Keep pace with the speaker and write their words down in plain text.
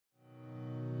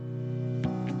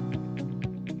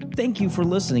Thank you for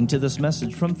listening to this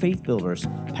message from Faith Builders.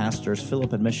 Pastors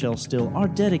Philip and Michelle Still are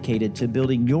dedicated to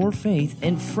building your faith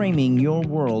and framing your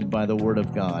world by the Word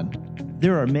of God.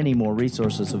 There are many more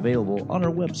resources available on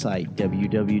our website,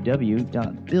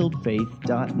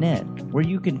 www.buildfaith.net, where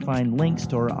you can find links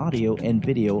to our audio and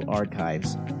video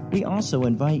archives. We also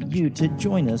invite you to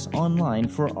join us online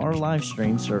for our live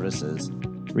stream services.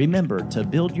 Remember to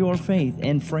build your faith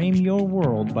and frame your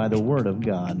world by the Word of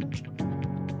God.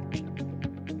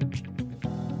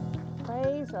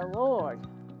 Praise the Lord.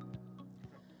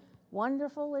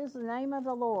 Wonderful is the name of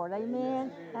the Lord.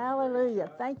 Amen. Hallelujah.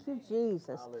 Thank you,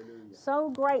 Jesus. Hallelujah.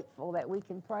 So grateful that we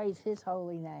can praise His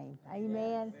holy name.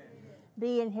 Amen.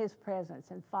 Be in His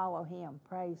presence and follow Him.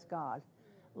 Praise God.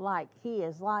 Like He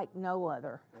is like no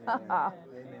other.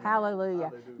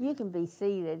 Hallelujah. You can be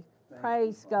seated.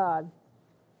 Praise God.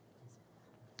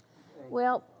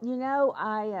 Well, you know,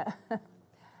 I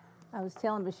was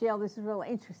telling Michelle this is really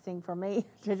interesting for me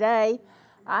today.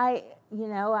 I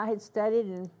had studied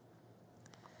and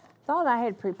thought I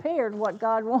had prepared what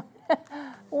God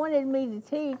wanted me to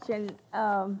teach, and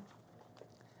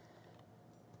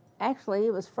actually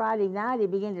it was Friday night. He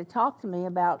began to talk to me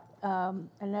about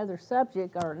another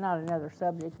subject, or not another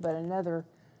subject, but another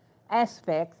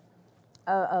aspect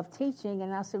of teaching,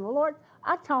 and I said, well, Lord,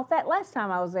 I taught that last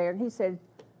time I was there, and He said,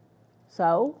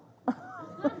 so?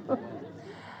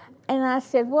 And I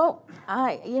said, well,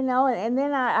 and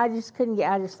then I just couldn't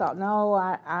I just thought, no,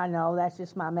 I know, that's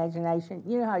just my imagination.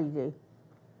 You know how you do.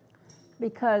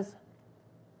 Because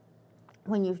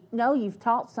when you know you've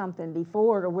taught something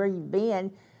before or where you've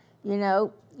been, you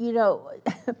know,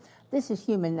 this is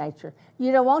human nature.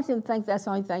 You don't want them to think that's the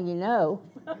only thing you know.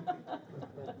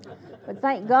 But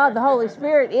thank God the Holy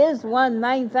Spirit is one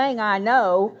main thing I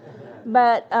know.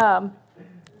 But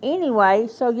anyway,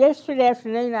 so yesterday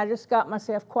afternoon I just got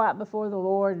myself quiet before the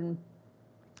Lord and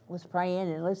was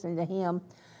praying and listening to Him.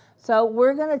 So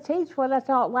we're going to teach what I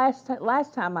taught last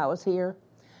time I was here.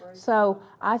 Right. So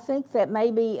I think that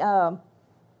maybe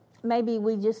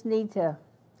we just need to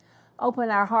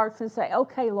open our hearts and say,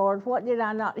 okay, Lord, what did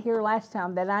I not hear last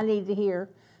time that I need to hear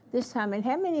this time? And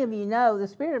how many of you know the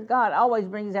Spirit of God always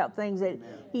brings out things that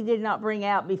He did not bring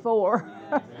out before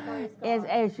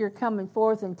as you're coming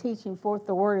forth and teaching forth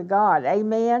the Word of God.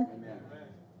 Amen? Amen.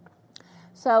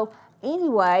 So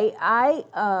anyway, I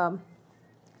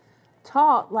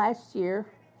taught last year,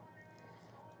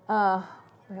 well,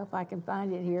 if I can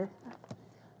find it here,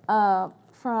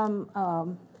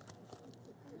 from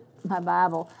my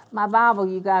Bible. My Bible,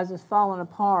 you guys, is falling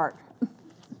apart.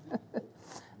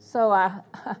 So I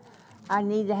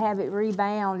need to have it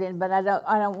rebound, but I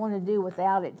don't want to do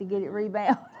without it to get it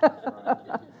rebound.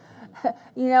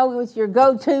 You know, with your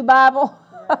go-to Bible.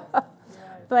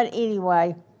 But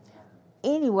anyway,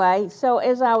 so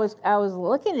as I was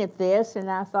looking at this,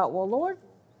 and I thought, well, Lord,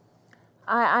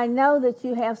 I know that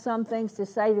you have some things to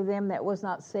say to them that was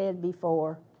not said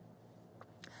before.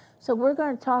 So we're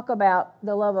going to talk about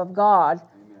the love of God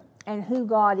and who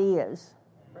God is.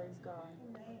 Praise God.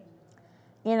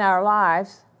 In our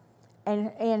lives,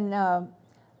 and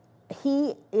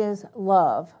He is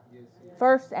love,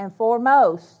 first and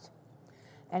foremost.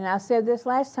 And I said this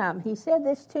last time. He said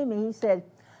this to me. He said,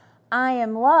 I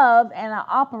am love and I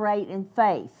operate in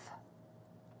faith.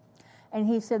 And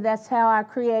He said, that's how I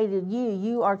created you.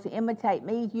 You are to imitate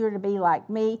me. You're to be like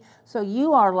me. So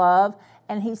you are love.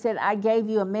 And He said, I gave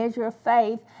you a measure of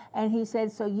faith. And He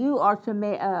said, so you are to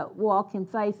walk in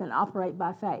faith and operate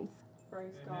by faith.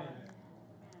 Praise God.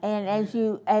 And as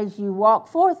you walk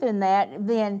forth in that,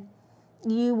 then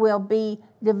you will be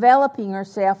developing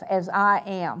yourself as I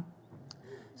am.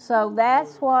 So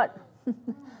that's what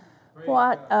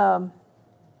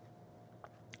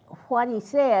He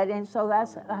said, and so I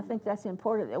think that's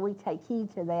important that we take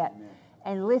heed to that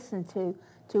and listen to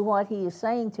what He is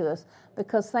saying to us,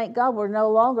 because thank God we're no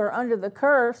longer under the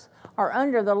curse or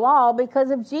under the law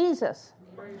because of Jesus.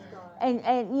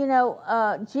 And you know,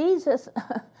 Jesus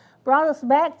brought us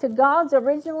back to God's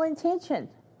original intention.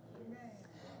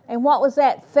 And what was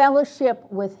that? Fellowship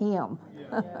with Him.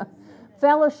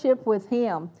 Fellowship with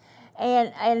Him.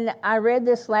 And I read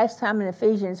this last time in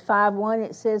Ephesians 5:1.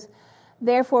 It says,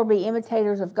 therefore be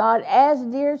imitators of God as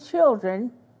dear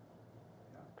children.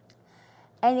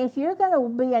 And if you're going to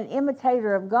be an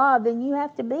imitator of God, then you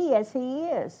have to be as He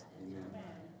is.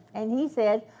 And He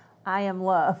said, I am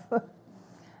love.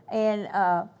 And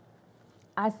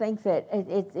I think that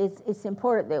it's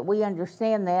important that we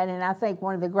understand that, and I think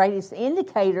one of the greatest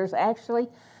indicators, actually,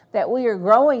 that we are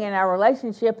growing in our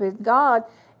relationship with God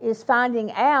is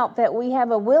finding out that we have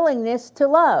a willingness to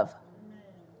love.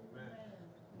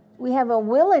 We have a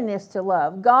willingness to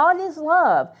love. God is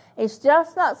love. It's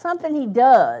just not something He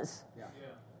does. Yeah.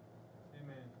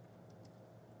 Amen.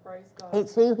 Praise God.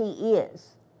 It's who He is.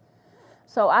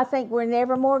 So I think we're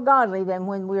never more godly than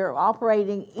when we're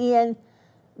operating in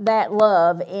that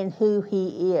love in who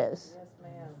He is. Yes,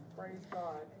 ma'am. Praise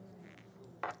God.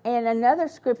 And another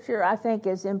scripture I think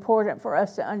is important for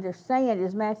us to understand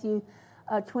is Matthew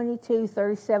 22,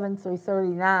 37 through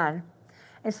 39.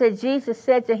 It said, Jesus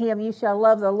said to him, you shall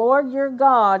love the Lord your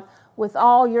God with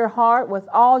all your heart, with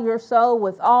all your soul,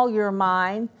 with all your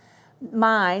mind.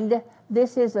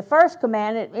 This is the first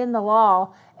commandment in the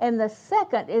law, and the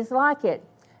second is like it.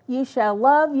 You shall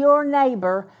love your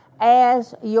neighbor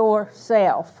as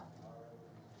yourself.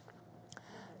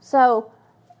 So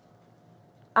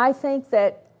I think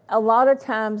that a lot of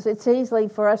times it's easy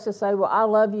for us to say, well, I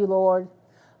love you, Lord.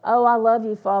 Oh, I love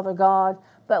you, Father God.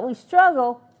 But we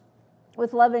struggle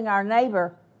with loving our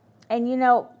neighbor. And you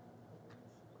know,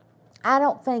 I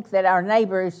don't think that our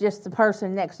neighbor is just the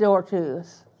person next door to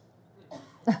us.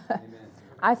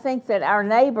 I think that our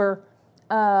neighbor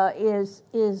is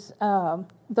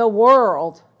the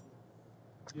world,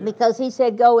 because He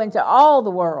said, go into all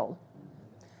the world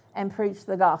and preach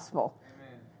the gospel,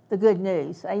 the good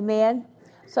news. Amen?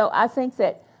 So I think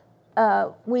that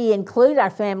we include our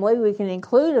family. We can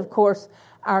include, of course,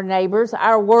 our neighbors,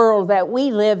 our world that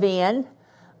we live in.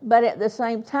 But at the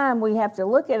same time, we have to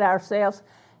look at ourselves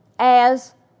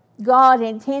as God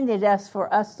intended us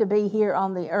for us to be here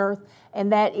on the earth,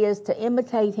 and that is to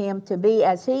imitate Him, to be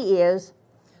as He is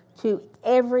to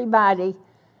everybody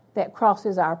that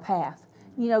crosses our path.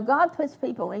 You know, God puts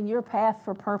people in your path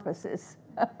for purposes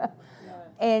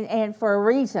and for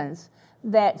reasons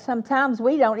that sometimes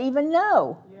we don't even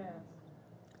know.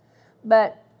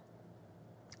 But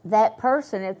that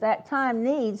person at that time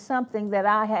needs something that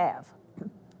I have.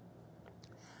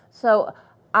 So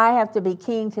I have to be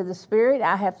keen to the Spirit.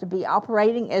 I have to be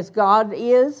operating as God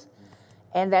is,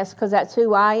 and that's because that's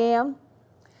who I am.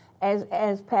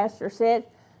 As Pastor said,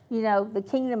 you know, the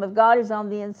kingdom of God is on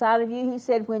the inside of you. He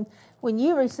said, when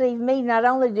you receive me, not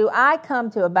only do I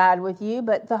come to abide with you,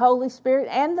 but the Holy Spirit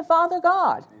and the Father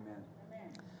God.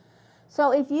 Amen.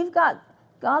 So if you've got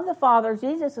God the Father,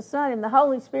 Jesus the Son, and the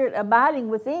Holy Spirit abiding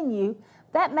within you,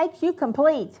 that makes you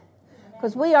complete.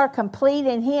 Because we are complete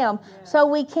in Him, so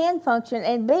we can function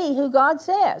and be who God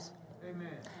says. Amen.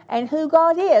 And who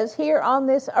God is here on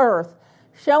this earth,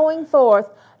 showing forth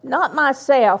not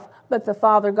myself, but the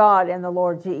Father God and the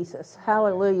Lord Jesus.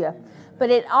 Hallelujah. Amen. But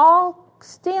it all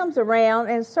stems around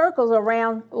and circles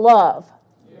around love.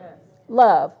 Yes.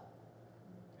 Love.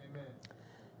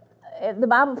 Amen. The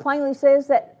Bible plainly says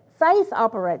that faith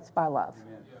operates by love. Amen.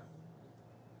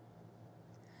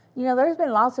 You know, there's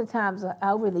been lots of times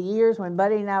over the years when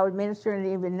Buddy and I would minister, and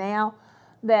even now,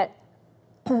 that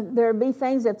there would be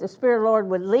things that the Spirit of the Lord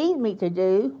would lead me to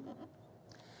do,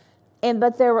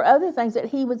 but there were other things that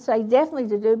He would say definitely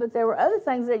to do, but there were other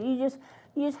things that you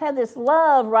just had this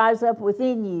love rise up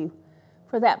within you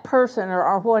for that person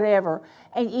or whatever,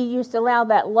 and you used to allow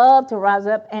that love to rise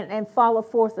up and follow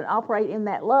forth and operate in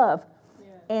that love.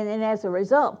 Yeah. And as a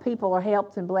result, people are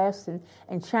helped and blessed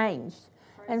and changed.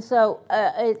 And so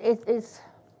it's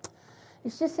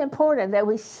just important that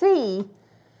we see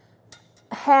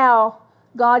how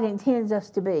God intends us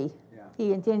to be. Yeah.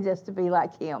 He intends us to be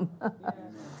like Him. Yeah.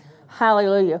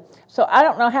 Hallelujah. So I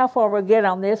don't know how far we'll get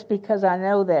on this, because I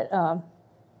know that,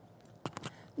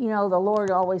 you know, the Lord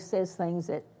always says things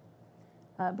that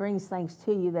brings things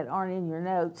to you that aren't in your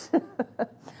notes.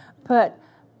 But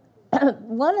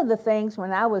one of the things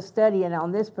when I was studying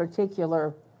on this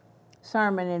particular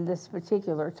sermon in this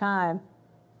particular time,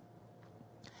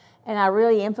 and I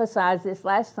really emphasized this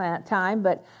last time,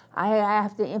 but I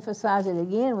have to emphasize it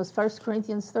again, was 1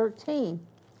 Corinthians 13.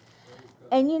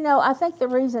 And you know, I think the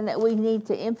reason that we need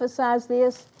to emphasize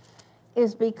this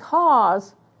is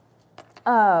because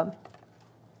not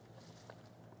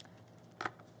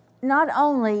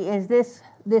only is this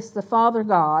the Father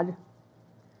God,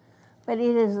 but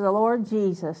it is the Lord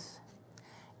Jesus,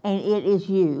 and it is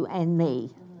you and me.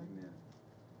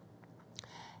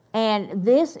 And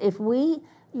this, if we,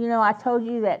 you know, I told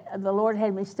you that the Lord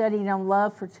had me studying on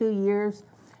love for 2 years,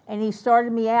 and He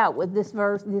started me out with this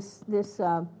verse, this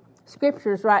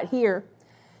scriptures right here,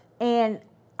 and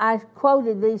I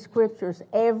quoted these scriptures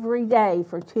every day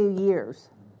for 2 years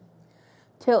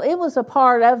till it was a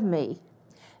part of me.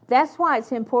 That's why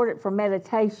it's important for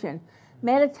meditation.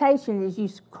 Meditation is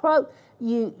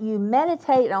you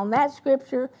meditate on that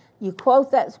scripture, you quote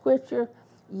that scripture,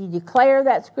 you declare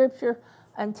that scripture,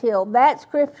 until that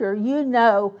scripture, you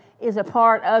know, is a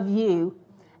part of you.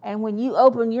 And when you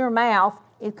open your mouth,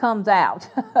 it comes out.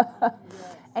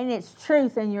 And it's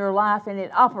truth in your life, and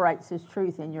it operates as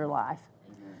truth in your life.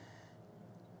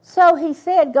 So he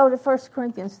said, go to 1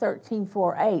 Corinthians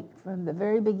 13:4-8 from the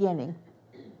very beginning.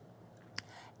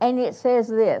 And it says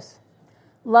this,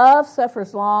 love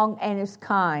suffers long and is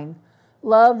kind.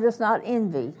 Love does not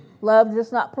envy. Love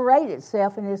does not parade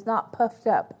itself and is not puffed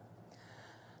up.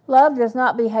 Love does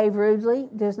not behave rudely,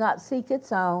 does not seek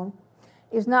its own,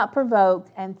 is not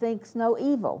provoked, and thinks no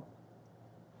evil.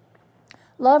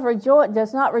 Love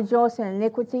does not rejoice in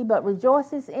iniquity, but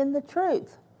rejoices in the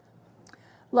truth.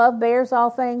 Love bears all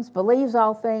things, believes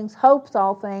all things, hopes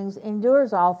all things,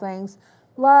 endures all things.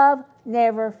 Love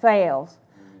never fails.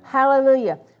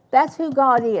 Hallelujah. That's who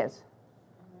God is.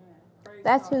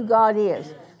 That's who God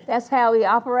is. That's how he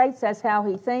operates. That's how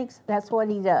he thinks. That's what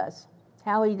he does.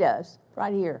 How he does.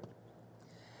 Right here.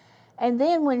 And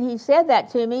then when he said that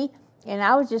to me, and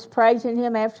I was just praising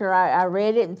him after I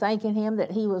read it and thanking him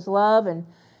that he was love,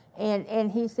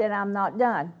 and he said, I'm not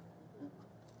done.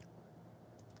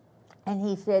 And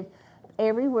he said,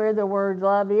 everywhere the word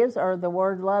love is, or the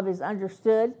word love is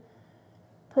understood,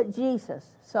 put Jesus.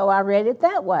 So I read it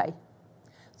that way.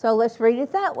 So let's read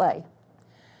it that way.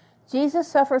 Jesus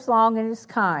suffers long and is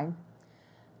kind.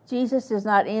 Jesus does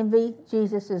not envy.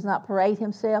 Jesus does not parade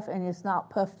himself and is not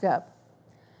puffed up.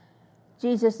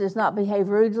 Jesus does not behave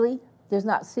rudely, does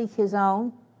not seek his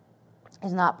own,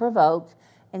 is not provoked,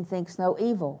 and thinks no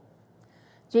evil.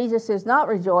 Jesus does not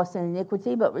rejoice in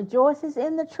iniquity, but rejoices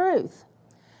in the truth.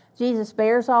 Jesus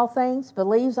bears all things,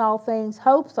 believes all things,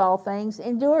 hopes all things,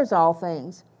 endures all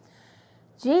things.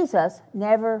 Jesus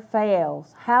never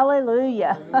fails.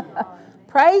 Hallelujah.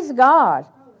 Praise God.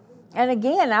 And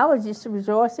again, I was just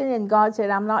rejoicing, and God said,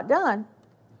 I'm not done.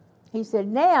 He said,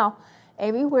 now,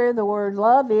 everywhere the word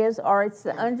love is, or it's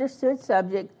the understood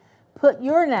subject, put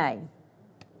your name.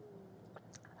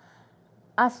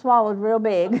 I swallowed real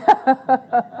big.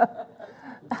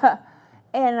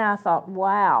 And I thought,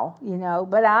 wow,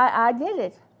 but I did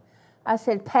it. I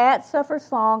said, Pat suffers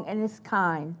long and is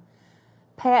kind.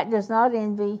 Pat does not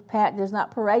envy. Pat does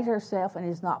not parade herself and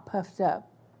is not puffed up.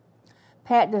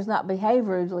 Pat does not behave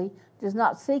rudely, does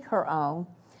not seek her own,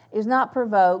 is not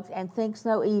provoked, and thinks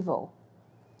no evil.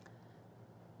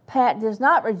 Pat does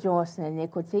not rejoice in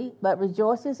iniquity, but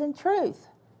rejoices in truth.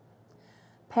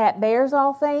 Pat bears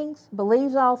all things,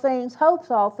 believes all things,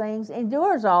 hopes all things,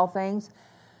 endures all things.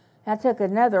 I took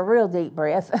another real deep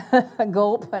breath, a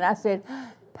gulp, and I said,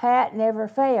 Pat never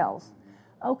fails.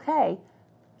 Okay,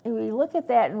 and we look at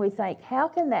that and we think, how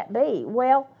can that be?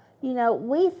 Well,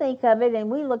 we think of it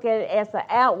and we look at it as the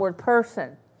outward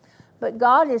person. But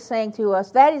God is saying to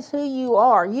us, that is who you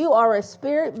are. You are a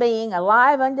spirit being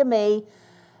alive unto me,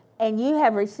 and you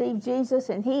have received Jesus,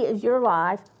 and he is your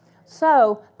life.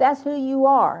 So that's who you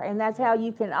are, and that's how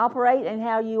you can operate and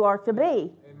how you are to be.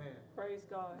 Amen. Praise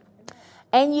God.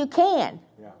 And you can,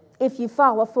 if you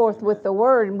follow forth with the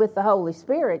Word and with the Holy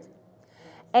Spirit,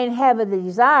 and have a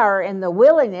desire and the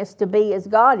willingness to be as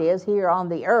God is here on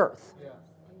the earth. Yeah.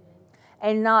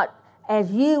 And not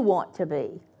as you want to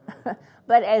be,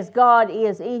 but as God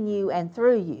is in you and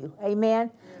through you. Amen?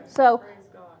 Yeah. So,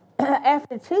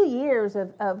 after 2 years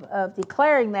of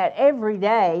declaring that every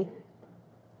day,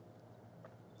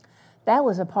 that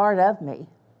was a part of me.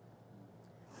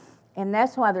 And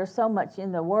that's why there's so much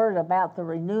in the Word about the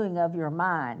renewing of your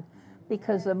mind.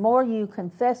 Because the more you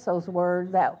confess those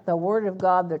words, that the Word of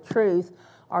God, the truth,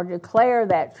 or declare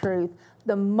that truth,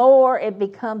 the more it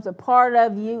becomes a part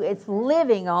of you. It's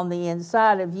living on the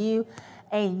inside of you,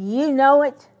 and you know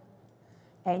it,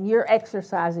 and you're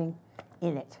exercising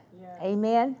in it. Yeah.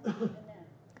 Amen?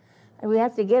 And we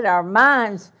have to get our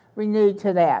minds renewed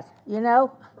to that,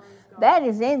 That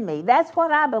is in me. That's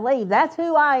what I believe. That's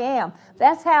who I am.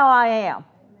 That's how I am.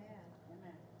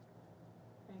 Amen.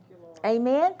 Thank you, Lord.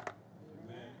 Amen?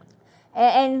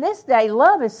 And this day,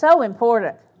 love is so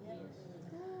important.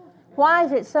 Why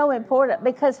is it so important?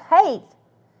 Because hate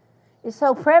is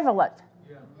so prevalent.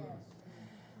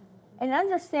 And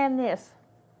understand this.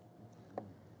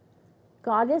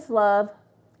 God is love.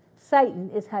 Satan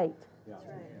is hate.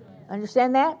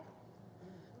 Understand that?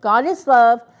 God is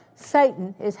love.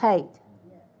 Satan is hate.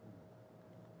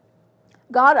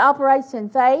 God operates in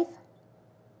faith.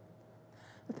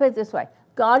 Let's put it this way.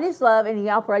 God is love and he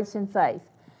operates in faith.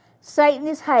 Satan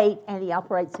is hate and he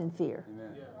operates in fear. Amen.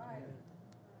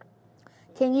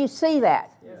 Can you see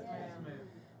that? Yes,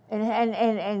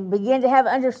 and begin to have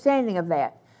understanding of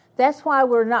that. That's why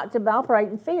we're not to operate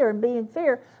in fear and be in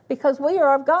fear, because we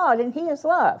are of God and he is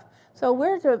love. So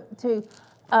we're to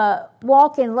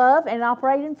walk in love and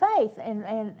operate in faith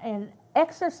and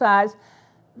exercise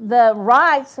the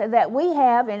rights that we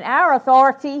have and our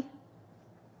authority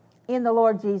in the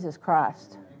Lord Jesus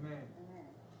Christ. Amen.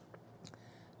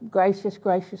 Gracious,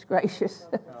 gracious, gracious.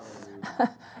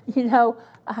 You know,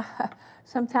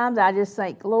 sometimes I just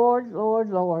think, Lord, Lord,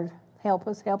 Lord, help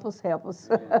us, help us, help us.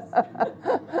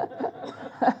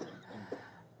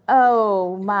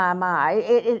 Oh, my.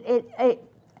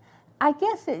 I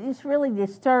guess it just really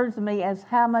disturbs me as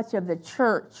how much of the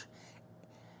church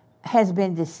has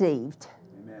been deceived.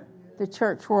 Amen. The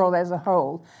church world as a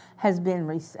whole has been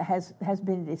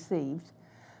deceived.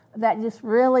 That just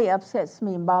really upsets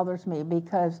me and bothers me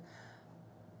because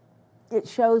it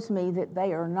shows me that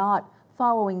they are not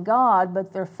following God,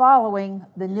 but they're following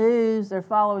the news, they're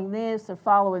following this, they're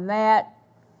following that.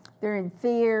 They're in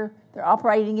fear, they're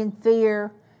operating in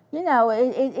fear. You know,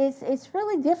 it's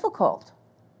really difficult.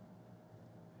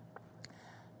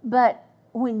 But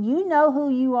when you know who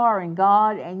you are in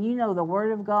God and you know the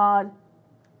Word of God,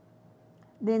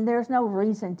 then there's no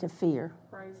reason to fear.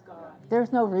 Praise God.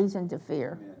 There's no reason to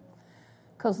fear.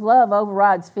 Because love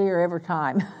overrides fear every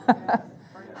time.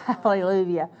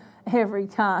 Hallelujah. Every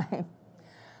time.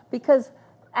 Because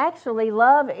actually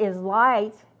love is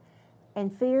light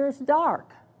and fear is dark.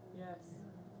 Yes.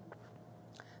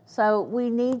 So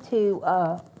we need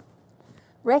to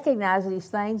recognize these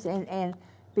things and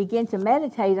begin to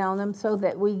meditate on them so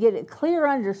that we get a clear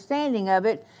understanding of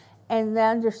it and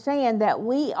understand that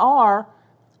we are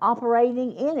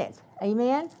operating in it.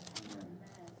 Amen?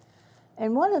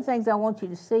 And one of the things I want you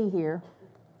to see here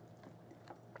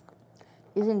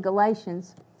is in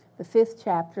Galatians, the 5th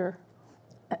chapter.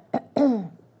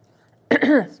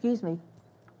 Excuse me.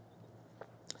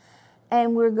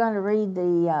 And we're going to read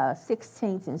the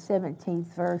 16th and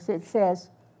 17th verse. It says,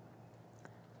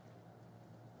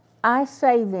 I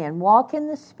say then, walk in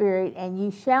the Spirit, and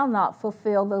you shall not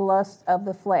fulfill the lust of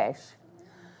the flesh.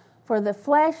 For the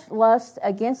flesh lusts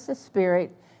against the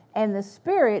Spirit, and the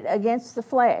Spirit against the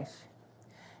flesh.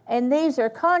 And these are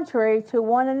contrary to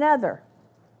one another,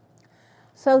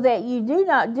 so that you do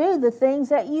not do the things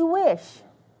that you wish.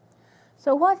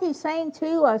 So what he's saying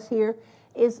to us here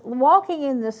is walking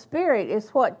in the Spirit is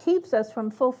what keeps us from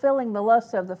fulfilling the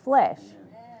lusts of the flesh.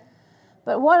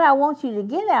 But what I want you to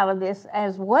get out of this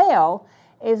as well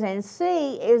is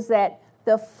that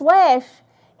the flesh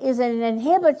is an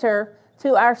inhibitor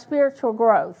to our spiritual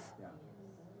growth.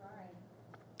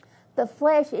 The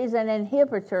flesh is an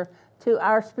inhibitor to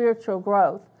our spiritual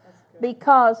growth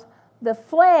because the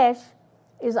flesh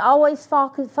is always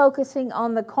focusing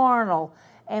on the carnal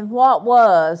and what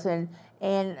was and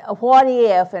what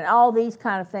if and all these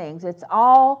kind of things. It's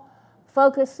all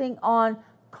focusing on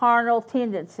carnal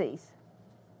tendencies.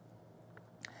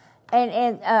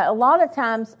 And a lot of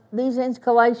times these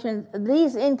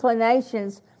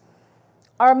inclinations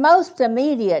are most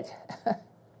immediate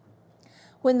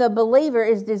when the believer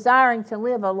is desiring to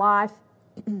live a life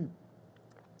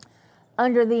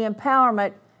under the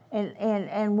empowerment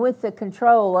and with the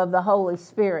control of the Holy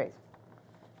Spirit.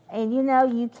 And you know,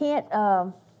 you can't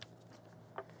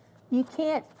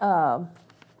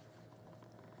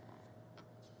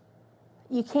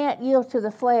yield to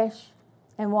the flesh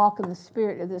and walk in the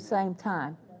Spirit at the same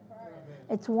time.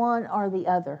 It's one or the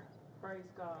other. Praise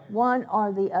God. One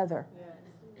or the other. Yes.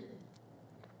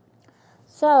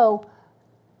 So,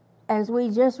 as we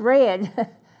just read,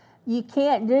 you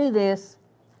can't do this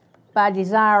by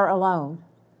desire alone.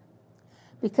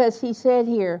 Because he said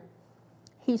here,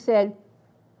 the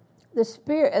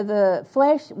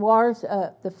flesh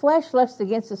lusts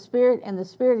against the Spirit, and the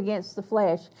Spirit against the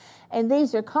flesh, and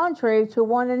these are contrary to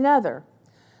one another,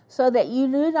 so that you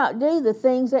do not do the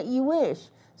things that you wish.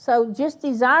 So just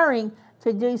desiring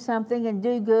to do something and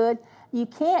do good, you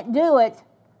can't do it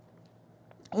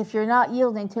if you're not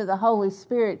yielding to the Holy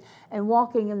Spirit and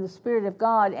walking in the Spirit of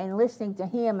God and listening to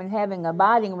Him and having an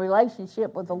abiding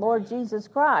relationship with the Lord Jesus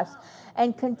Christ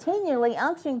and continually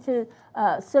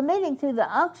submitting to the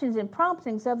unctions and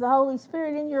promptings of the Holy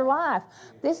Spirit in your life.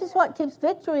 This is what keeps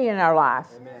victory in our life.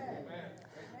 Amen.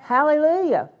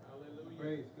 Hallelujah.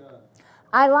 Praise God.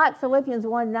 I like Philippians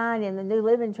 1:9 in the New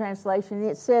Living Translation.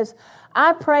 It says,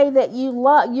 I pray that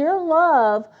your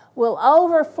love will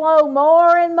overflow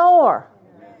more and more,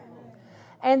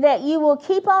 and that you will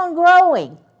keep on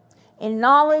growing in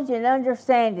knowledge and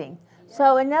understanding.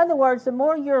 So in other words, the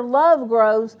more your love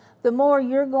grows, the more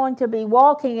you're going to be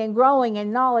walking and growing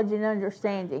in knowledge and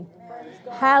understanding.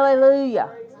 Hallelujah.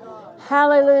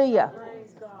 Hallelujah.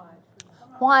 Praise God.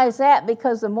 Why is that?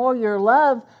 Because the more your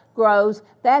love grows,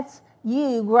 that's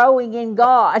you growing in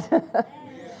God.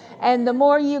 And the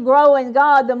more you grow in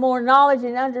God, the more knowledge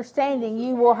and understanding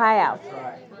you will have.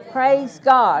 Praise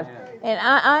God. And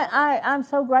I'm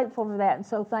so grateful for that and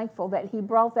so thankful that He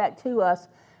brought that to us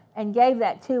and gave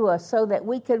that to us so that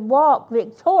we could walk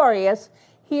victorious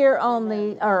here on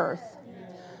the earth.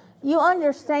 You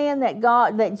understand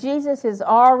that Jesus has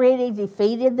already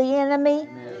defeated the enemy?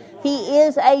 He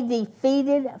is a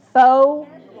defeated foe.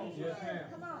 Yes, ma'am.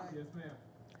 Yes, ma'am.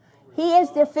 He is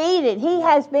defeated. He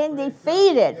has been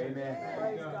defeated.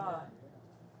 Praise God.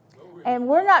 And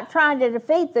we're not trying to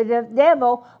defeat the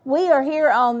devil. We are here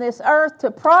on this earth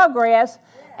to progress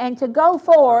and to go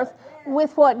forth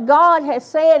with what God has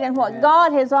said and what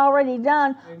God has already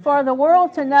done for the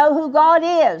world to know who God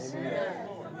is.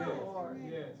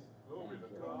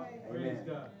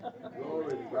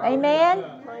 Amen?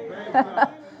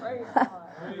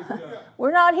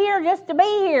 We're not here just to be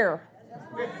here.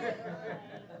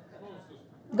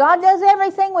 God does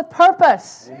everything with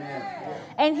purpose.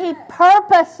 And He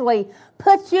purposely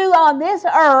puts you on this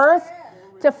earth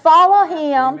to follow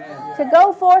Him, to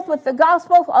go forth with the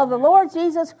gospel of the Lord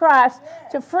Jesus Christ,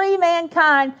 to free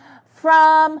mankind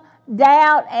from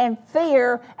doubt and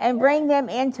fear and bring them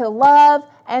into love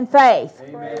and faith.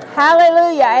 Amen.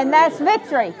 Hallelujah. And that's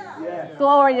victory. Yes.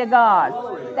 Glory to God.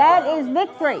 Glory. That is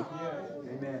victory.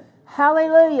 Yes.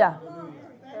 Hallelujah.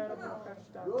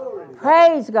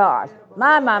 Praise God.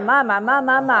 My.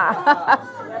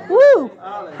 Woo.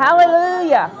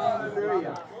 Hallelujah.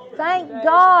 Thank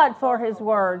God for His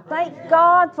Word. Thank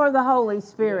God for the Holy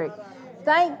Spirit.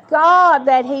 Thank God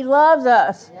that He loves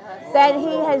us, that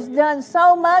He has done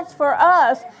so much for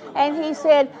us. And He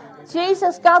said,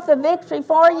 Jesus got the victory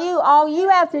for you. All you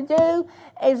have to do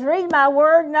is read my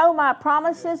Word, know my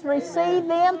promises, receive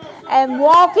them, and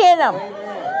walk in them.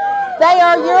 They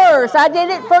are yours. I did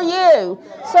it for you.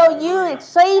 So you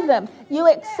receive them, you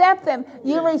accept them,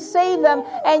 you receive them,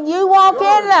 and you walk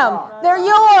in them. They're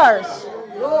yours.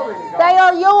 They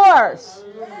are yours.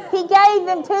 He gave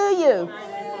them to you.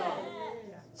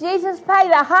 Jesus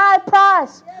paid a high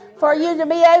price for you to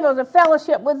be able to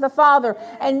fellowship with the Father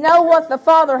and know what the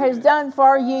Father has done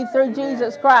for you through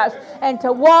Jesus Christ and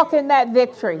to walk in that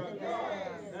victory.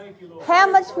 How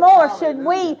much more should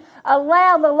we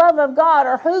allow the love of God,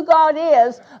 or who God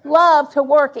is, love to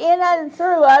work in and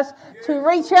through us to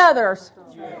reach others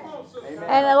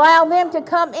and allow them to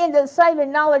come into the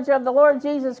saving knowledge of the Lord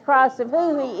Jesus Christ, of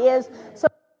who He is, so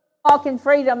they walk in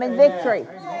freedom and victory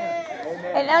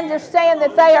and understand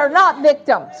that they are not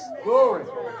victims.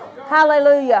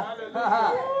 Hallelujah.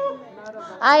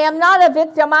 I am not a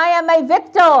victim, I am a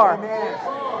victor.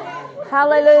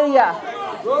 Hallelujah.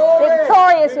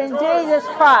 Victorious in Jesus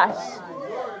Christ.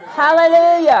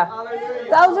 Hallelujah.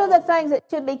 Those are the things that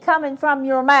should be coming from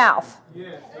your mouth.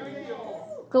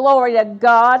 Glory to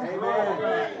God.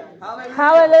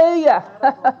 Hallelujah.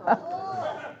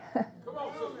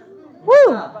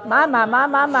 Woo.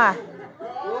 My.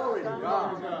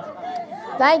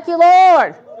 Thank you,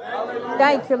 Lord.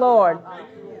 Thank you, Lord.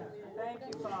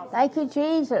 Thank you,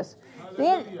 Jesus.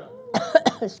 Then,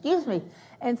 excuse me,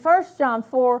 in 1 John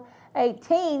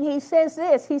 4:18, he says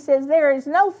this. He says, there is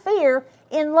no fear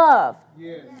in love,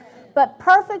 but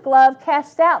perfect love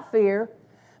casts out fear,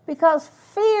 because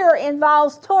fear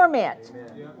involves torment.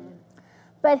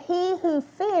 But he who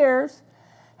fears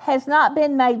has not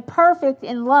been made perfect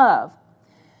in love.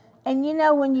 And you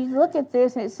know, when you look at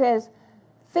this and it says,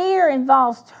 fear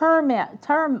involves torment.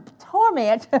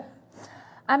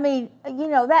 I mean, you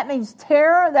know, that means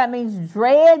terror, that means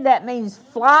dread, that means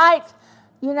flight,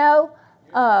 you know.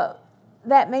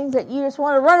 That means that you just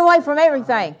want to run away from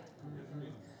everything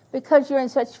because you're in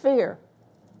such fear.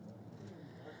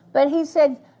 But he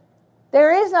said,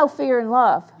 there is no fear in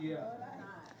love.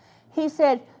 He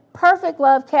said, perfect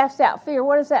love casts out fear.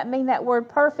 What does that mean? That word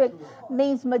perfect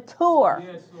means mature.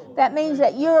 That means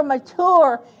that you're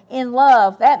mature in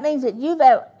love. That means that you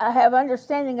have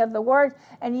understanding of the Word,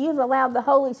 and you've allowed the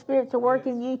Holy Spirit to work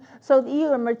in you so that you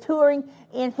are maturing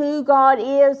in who God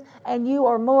is, and you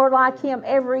are more like Him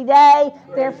every day.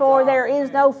 Therefore, there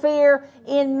is no fear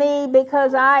in me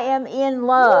because I am in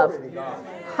love.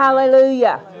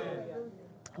 Hallelujah.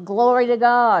 Glory to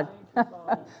God.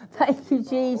 Thank you,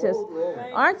 Jesus.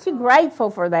 Aren't you grateful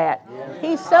for that?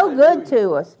 He's so good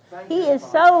to us. He is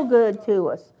so good to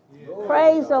us.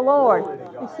 Praise the Lord.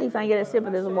 Let's see if I can get a sip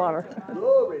of this water.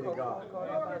 Glory to God.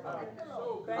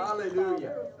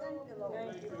 Hallelujah.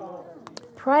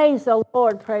 Praise the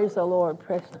Lord. Praise the Lord.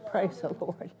 Praise the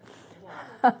Lord.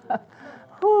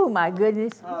 Oh, my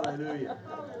goodness. Hallelujah.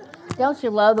 Don't you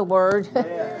love the Word?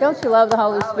 Don't you love the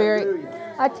Holy Spirit?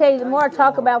 I tell you, the more I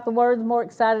talk about the Word, the more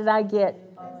excited I get.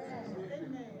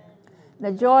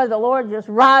 The joy of the Lord just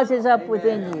rises up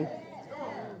within you.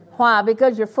 Why?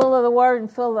 Because you're full of the Word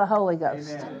and full of the Holy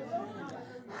Ghost.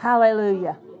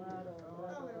 Hallelujah.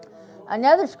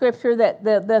 Another scripture that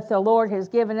the Lord has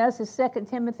given us is 2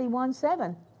 Timothy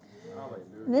 1:7.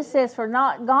 This says, "For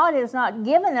God has not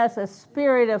given us a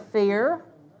spirit of fear,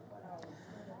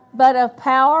 but of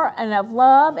power and of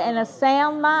love and a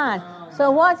sound mind."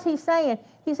 So what's he saying?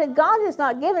 He said, God has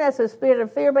not given us a spirit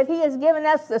of fear, but he has given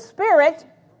us the spirit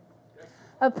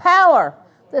of power,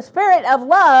 the spirit of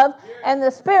love, and the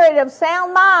spirit of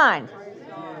sound mind.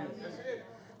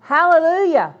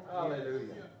 Hallelujah.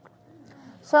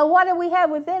 So what do we have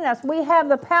within us? We have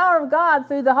the power of God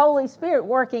through the Holy Spirit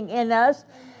working in us,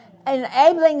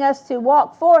 enabling us to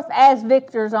walk forth as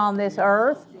victors on this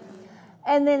earth.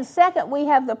 And then second, we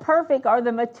have the perfect or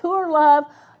the mature love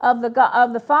of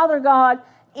the Father God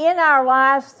in our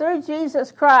lives through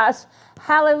Jesus Christ.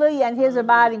 Hallelujah, and his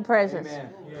abiding presence.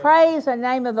 Amen. Praise the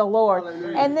name of the Lord.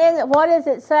 Hallelujah. And then what does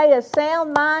it say? A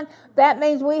sound mind. That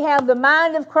means we have the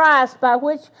mind of Christ by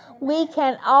which we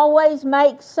can always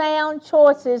make sound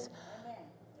choices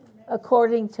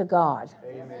according to God.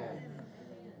 Amen.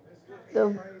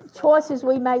 The choices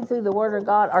we make through the Word of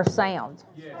God are sound.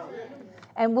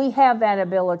 And we have that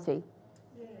ability.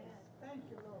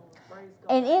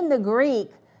 And in the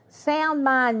Greek, sound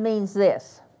mind means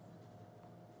this: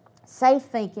 safe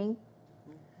thinking,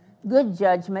 good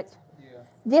judgment,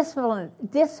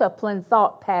 disciplined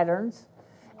thought patterns,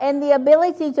 and the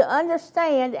ability to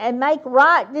understand and make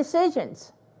right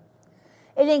decisions.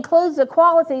 It includes the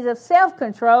qualities of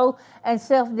self-control and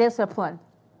self-discipline.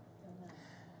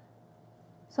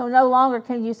 So no longer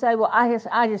can you say, "Well, I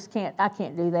just can't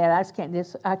do that.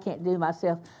 I can't do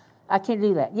myself. I can't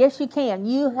do that." Yes, you can.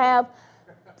 You have,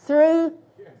 through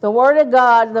the Word of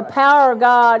God, the power of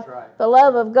God, the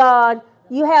love of God,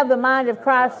 you have the mind of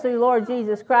Christ through Lord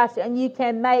Jesus Christ, and you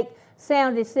can make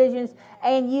sound decisions,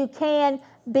 and you can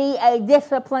be a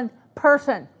disciplined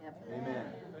person. Amen.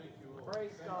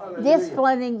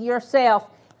 Disciplining yourself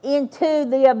into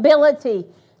the ability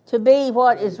to be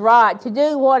what is right, to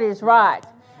do what is right,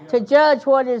 to judge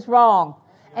what is wrong,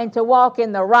 and to walk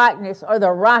in the rightness or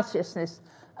the righteousness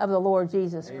of the Lord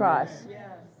Jesus Christ.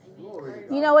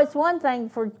 You know, it's one thing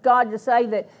for God to say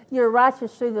that you're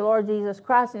righteous through the Lord Jesus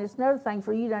Christ, and it's another thing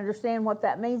for you to understand what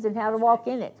that means and how to walk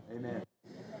in it. Amen.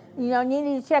 You know, and you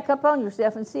need to check up on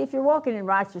yourself and see if you're walking in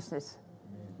righteousness.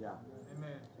 Yeah. Amen.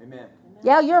 Amen.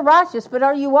 Yeah, you're righteous, but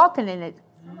are you walking in it?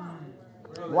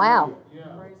 Wow.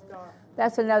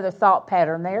 That's another thought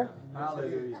pattern there.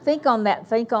 Hallelujah. Think on that.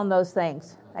 Think on those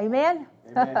things. Amen?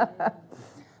 Amen.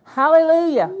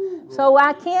 Hallelujah. So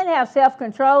I can have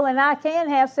self-control and I can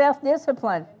have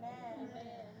self-discipline.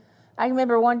 I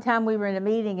remember one time we were in a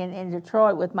meeting in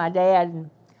Detroit with my dad,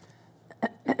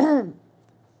 and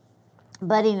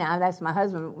Buddy and I, that's my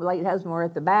husband, late husband, were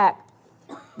at the back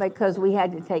because we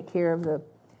had to take care of the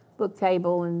book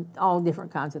table and all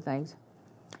different kinds of things.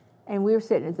 And we were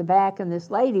sitting at the back, and this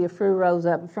lady, a few rows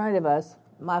up in front of us,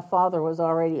 my father was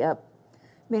already up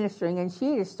ministering, and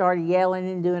she just started yelling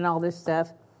and doing all this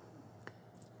stuff.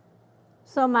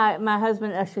 So my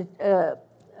husband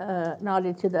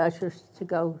nodded to the ushers to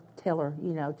go tell her,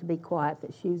 to be quiet,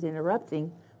 that she was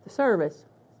interrupting the service.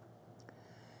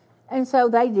 And so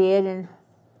they did, and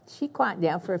she quieted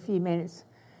down for a few minutes.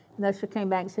 And the usher came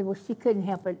back and said, "Well, she couldn't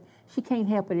help it. She can't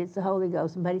help it. It's the Holy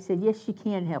Ghost." And Buddy said, "Yes, she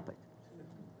can help it."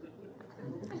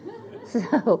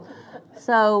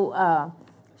 So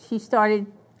she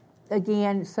started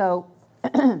again. So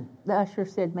the usher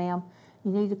said, "Ma'am,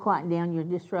 you need to quieten down. You're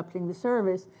disrupting the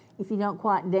service. If you don't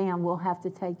quieten down, we'll have to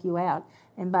take you out."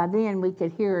 And by then we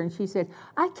could hear her, and she said,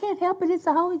 "I can't help it. It's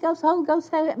the Holy Ghost. The Holy Ghost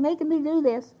making me do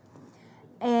this."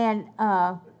 And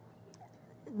the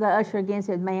usher again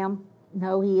said, "Ma'am,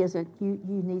 no, he isn't. You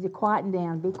need to quieten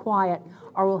down. Be quiet,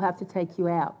 or we'll have to take you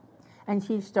out." And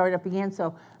she started up again.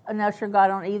 So an usher got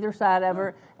on either side of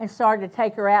her and started to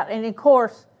take her out. And of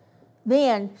course,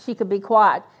 then she could be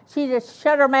quiet. She just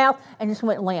shut her mouth and just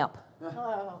went limp.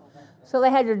 So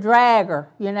they had to drag her,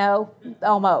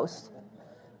 almost.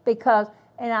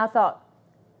 And I thought,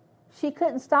 she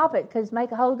couldn't stop it because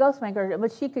make a Holy Ghost make her,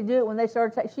 but she could do it when they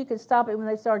started. She could stop it when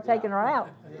they started taking her out.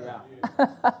 Yeah.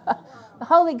 The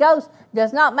Holy Ghost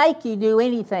does not make you do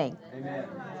anything. Amen.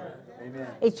 Amen.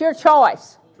 It's your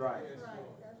choice. That's right.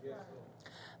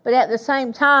 But at the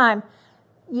same time,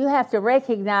 you have to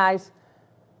recognize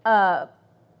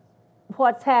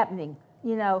what's happening.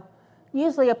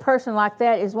 Usually a person like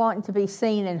that is wanting to be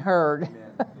seen and heard.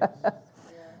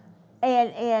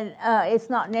 And it's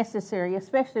not necessary,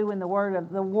 especially when the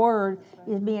word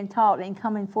is being taught and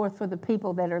coming forth for the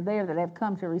people that are there that have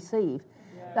come to receive.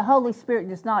 Yeah. The Holy Spirit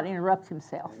does not interrupt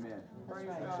himself. Amen.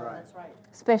 That's right.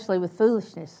 Especially with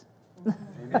foolishness.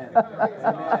 Amen.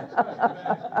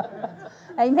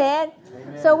 Amen.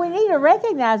 Amen? So we need to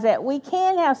recognize that we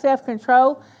can have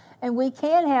self-control and we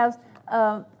can have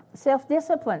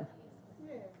self-discipline.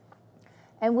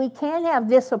 And we can have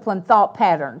disciplined thought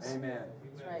patterns. Amen.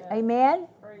 Amen?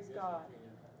 Praise God.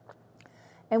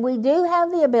 And we do have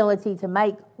the ability to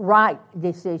make right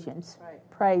decisions. Right.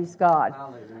 Praise God.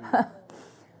 Hallelujah.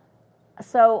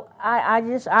 So I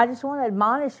just want to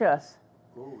admonish us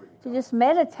Glory. to just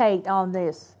meditate on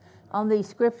this, on these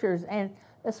scriptures, and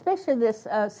especially this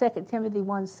 2 Timothy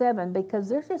 1:7, because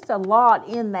there's just a lot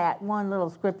in that one little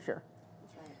scripture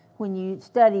when you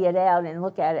study it out and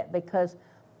look at it, because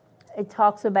it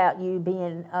talks about you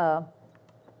being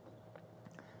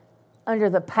under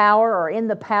the power or in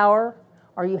the power,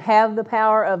 or you have the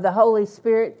power of the Holy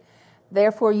Spirit.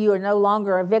 Therefore, you are no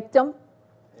longer a victim.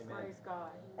 Praise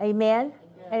God. Amen.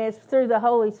 And it's through the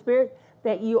Holy Spirit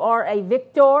that you are a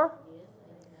victor.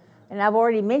 And I've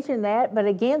already mentioned that. But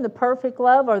again, the perfect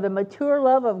love or the mature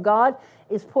love of God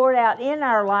is poured out in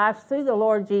our lives through the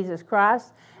Lord Jesus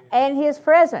Christ and His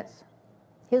presence,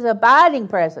 His abiding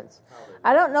presence.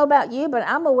 I don't know about you, but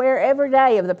I'm aware every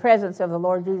day of the presence of the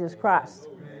Lord Jesus Christ.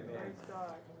 Praise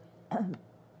God.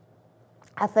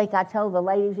 I think I told the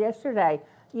ladies yesterday,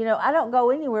 you know, I don't go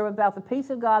anywhere without the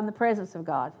peace of God and the presence of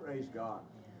God. Praise God.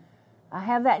 I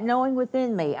have that knowing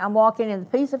within me. I'm walking in the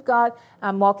peace of God.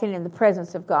 I'm walking in the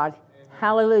presence of God.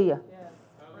 Hallelujah.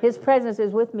 His presence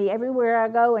is with me everywhere I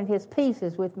go, and His peace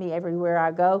is with me everywhere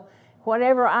I go,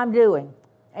 whatever I'm doing.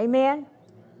 Amen?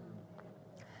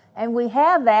 And we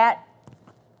have that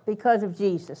because of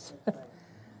Jesus.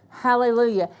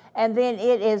 Hallelujah. And then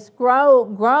it is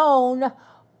grown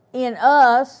in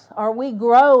us, or we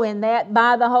grow in that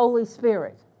by the Holy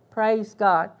Spirit. Praise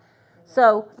God.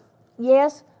 So,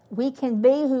 yes, we can be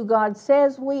who God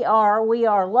says we are. We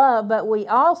are love, but we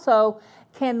also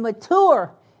can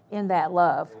mature in that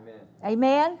love.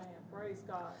 Amen. Amen? Praise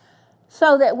God.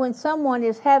 So that when someone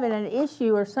is having an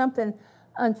issue or something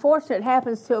unfortunate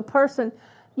happens to a person,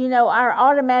 you know, our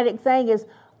automatic thing is,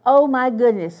 oh my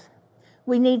goodness,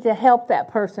 we need to help that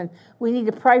person. We need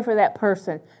to pray for that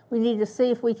person. We need to see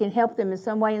if we can help them in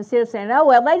some way, instead of saying, oh,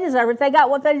 well, they deserve it. They got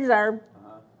what they deserve.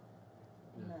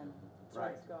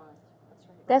 Right. God.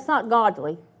 That's not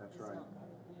godly. That's right.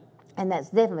 And that's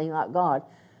definitely not God.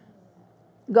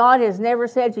 God has never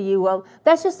said to you, well,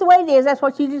 that's just the way it is. That's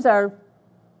what you deserve.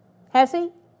 Has He?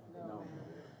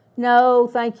 No,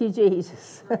 thank you,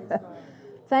 Jesus.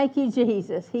 Thank you,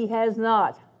 Jesus. He has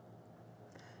not.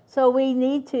 So we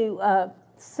need to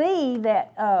see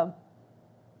that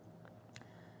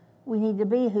we need to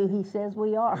be who He says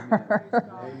we are.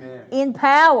 Amen. In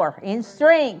power, in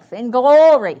strength, in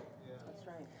glory.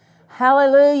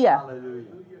 Hallelujah. Hallelujah.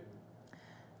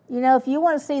 You know, if you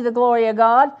want to see the glory of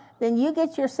God, then you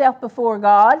get yourself before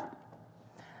God,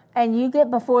 and you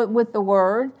get before with the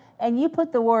Word, and you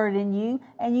put the Word in you,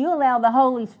 and you allow the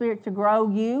Holy Spirit to grow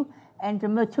you and to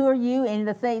mature you in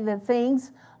the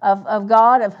things of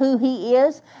God, of who He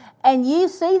is, and you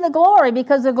see the glory,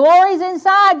 because the glory's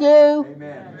inside you.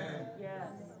 Amen. Yes.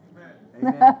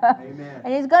 Amen. Amen.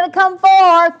 And it's going to come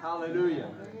forth. Hallelujah.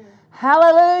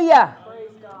 Hallelujah. Praise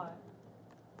God.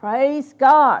 Praise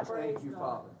God. Thank you,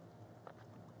 Father.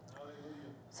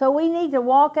 So we need to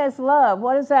walk as love.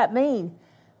 What does that mean?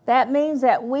 That means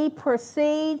that we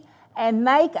proceed and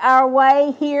make our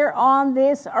way here on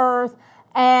this earth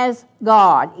as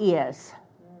God is.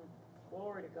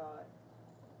 Glory to God.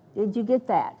 Did you get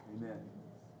that? Amen.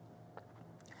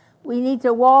 We need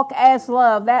to walk as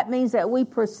love. That means that we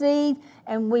proceed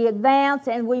and we advance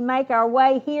and we make our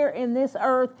way here in this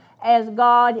earth as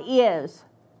God is.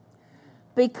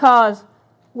 Because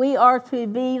we are to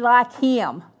be like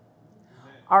Him,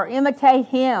 or imitate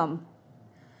Him.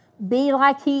 Be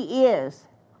like He is.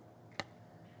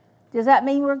 Does that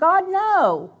mean we're God?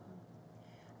 No.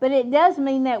 But it does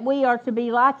mean that we are to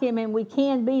be like Him, and we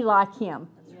can be like Him.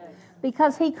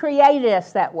 Because He created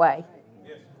us that way.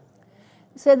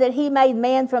 He said that He made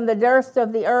man from the dust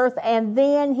of the earth, and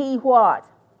then He what?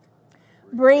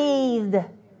 Breathed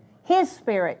His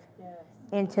Spirit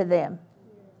into them.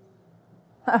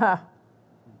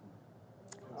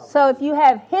 So if you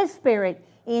have His Spirit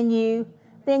in you,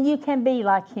 then you can be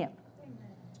like Him.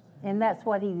 And that's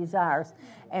what He desires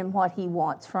and what He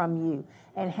wants from you,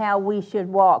 and how we should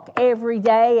walk every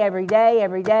day, every day,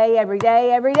 every day, every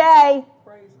day, every day.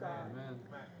 Praise God.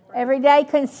 Every day.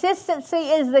 Consistency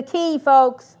is the key,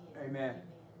 folks. Amen.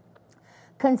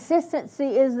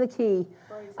 Consistency is the key.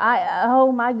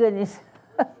 Oh my goodness.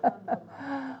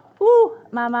 Woo,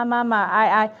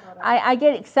 my. I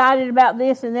get excited about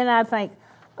this, and then I think,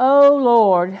 oh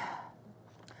Lord.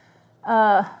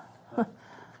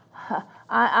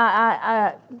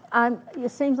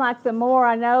 It seems like the more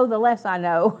I know, the less I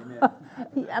know.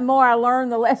 The more I learn,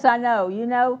 the less I know, you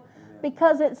know?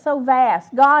 Because it's so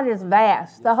vast. God is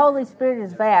vast. The Holy Spirit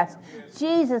is vast.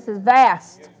 Jesus is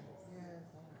vast.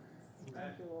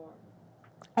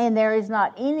 And there is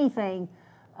not anything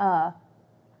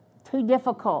too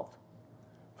difficult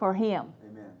for Him.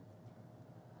 Amen.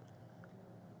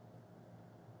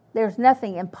 There's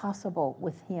nothing impossible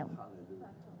with Him.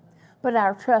 But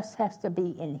our trust has to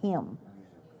be in Him.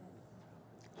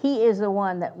 He is the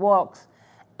one that walks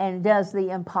and does the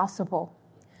impossible.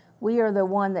 We are the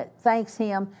one that thanks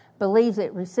Him, believes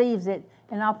it, receives it,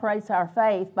 and operates our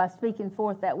faith by speaking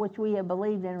forth that which we have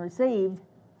believed and received,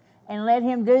 and let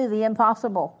Him do the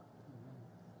impossible.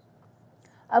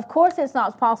 Of course it's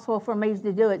not possible for me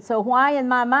to do it, so why in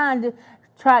my mind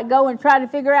go and try to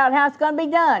figure out how it's going to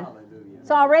be done?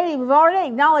 We've already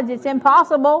acknowledged it's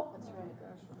impossible.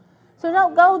 So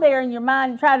don't go there in your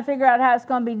mind and try to figure out how it's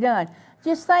going to be done.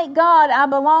 Just thank God, I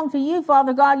belong to you,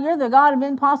 Father God. You're the God of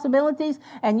impossibilities,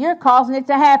 and you're causing it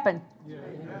to happen. Yeah.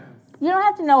 You don't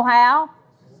have to know how.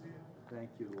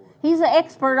 Thank you, Lord. He's an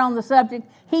expert on the subject.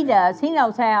 He does. He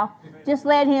knows how. Just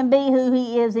let Him be who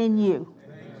He is in you.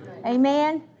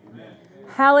 Amen? Amen.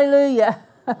 Hallelujah.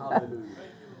 Hallelujah.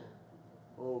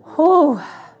 Oh,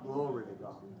 glory to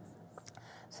God.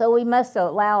 So we must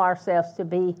allow ourselves to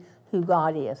be who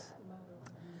God is.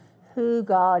 Who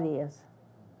God is.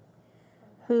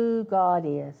 Who God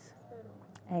is.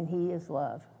 And He is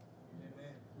love.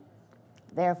 Amen.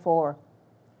 Therefore,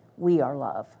 we are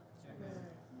love. Amen.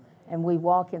 And we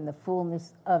walk in the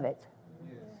fullness of it.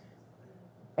 Yes.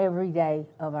 Every day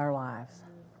of our lives.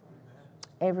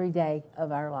 Every day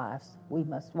of our lives, we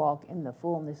must walk in the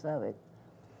fullness of it.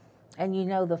 And you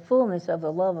know, the fullness of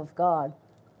the love of God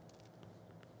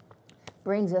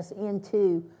brings us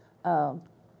into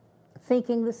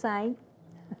thinking the same.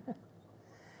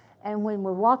 And when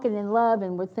we're walking in love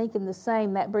and we're thinking the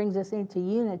same, that brings us into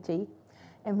unity.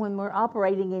 And when we're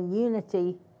operating in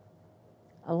unity,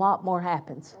 a lot more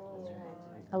happens.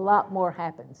 A lot more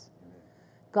happens.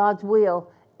 God's will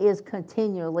is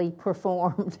continually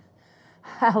performed.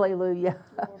 Hallelujah.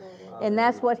 And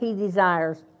that's what He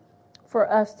desires, for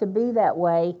us to be that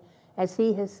way, as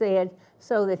He has said,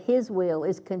 so that His will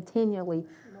is continually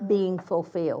being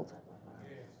fulfilled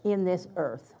in this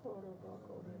earth.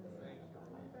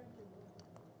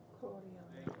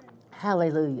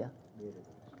 Hallelujah.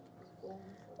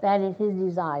 That is His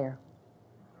desire.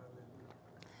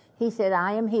 He said,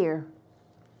 I am here,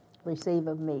 receive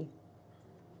of me.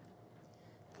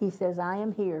 He says, I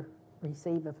am here,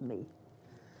 receive of me.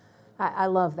 I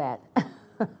love that.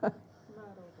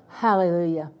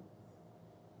 Hallelujah.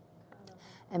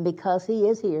 And because He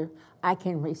is here, I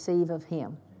can receive of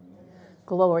Him.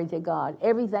 Glory to God.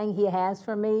 Everything He has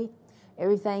for me,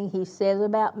 everything He says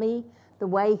about me, the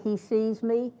way He sees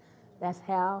me, that's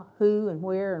how, who, and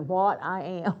where, and what I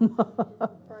am.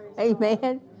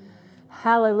 Amen.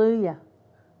 Hallelujah.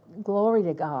 Glory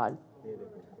to God.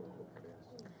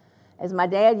 As my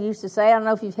dad used to say, I don't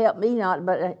know if you've helped me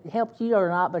helped you or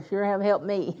not, but sure have helped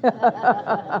me.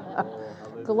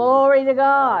 Glory to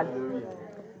God.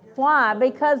 Why?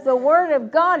 Because the Word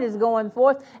of God is going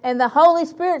forth and the Holy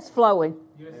Spirit's flowing.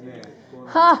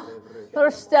 Ha!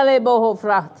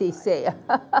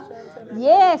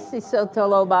 Yes, it's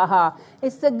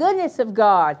the goodness of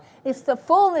God. It's the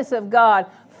fullness of God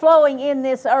flowing in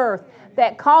this earth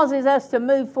that causes us to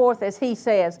move forth as He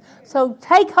says. So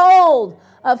take hold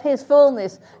of His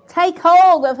fullness. Take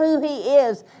hold of who He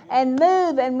is and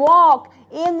move and walk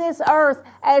in this earth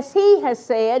as He has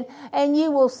said, and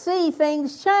you will see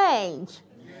things change.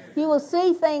 You will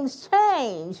see things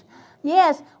change.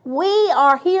 Yes, we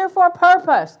are here for a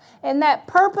purpose, and that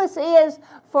purpose is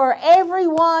for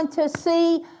everyone to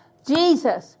see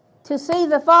Jesus, to see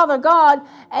the Father God,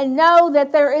 and know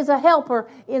that there is a helper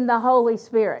in the Holy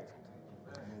Spirit.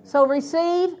 So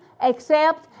receive,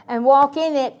 accept, and walk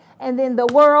in it, and then the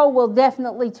world will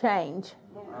definitely change.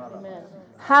 Amen.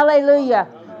 Hallelujah.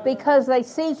 Because they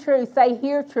see truth, they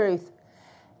hear truth,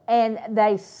 and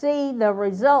they see the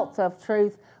results of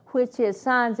truth, which is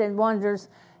signs and wonders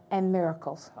and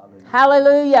miracles.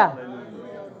 Hallelujah.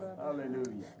 Hallelujah.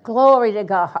 Hallelujah. Glory to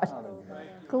God. Hallelujah.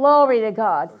 Glory to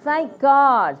God. Thank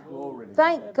God.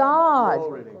 Thank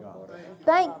God.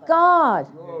 Thank God.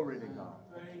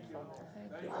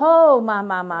 Oh, my.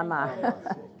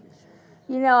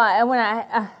 You know, when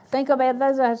I think about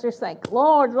those, I just think,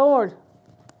 Lord,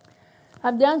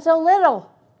 I've done so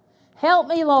little. Help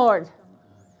me, Lord,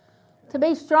 to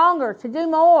be stronger, to do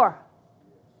more.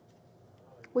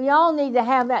 We all need to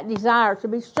have that desire to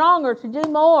be stronger, to do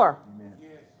more. Amen.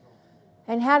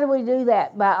 And how do we do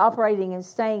that? By operating and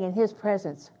staying in His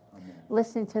presence.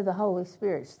 Listening to the Holy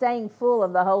Spirit, staying full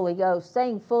of the Holy Ghost,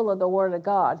 staying full of the Word of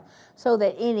God, so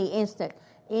that any instant,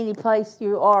 any place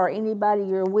you are, anybody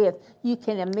you're with, you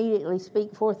can immediately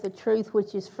speak forth the truth,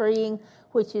 which is freeing,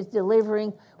 which is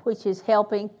delivering, which is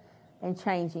helping, and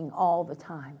changing all the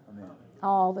time. Amen.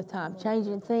 All the time.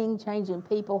 Changing things, changing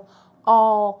people,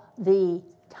 all the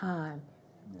time.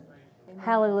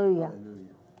 Hallelujah.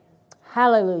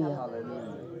 Hallelujah. Hallelujah.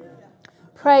 Hallelujah.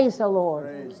 Praise the Lord.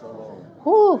 Praise the Lord.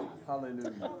 Whew.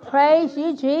 Hallelujah. Praise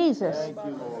you, Jesus. Thank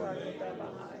you, Lord.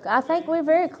 I think we're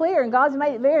very clear, and God's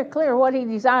made it very clear what He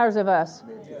desires of us.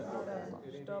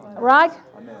 Right?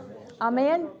 Amen.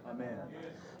 Amen? Amen.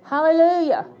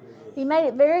 Hallelujah. He made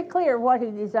it very clear what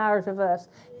He desires of us.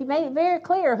 He made it very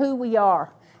clear who we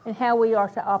are and how we are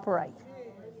to operate.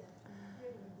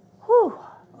 Whew.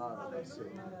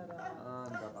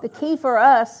 The key for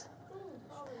us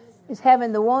is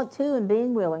having the want to and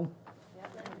being willing.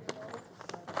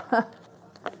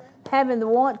 Having the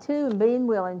want to and being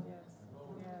willing.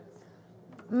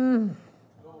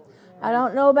 I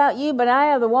don't know about you, but I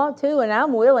have the want to and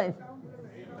I'm willing.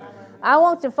 I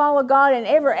want to follow God in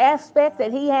every aspect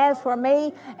that He has for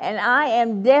me, and I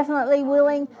am definitely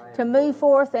willing to move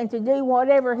forth and to do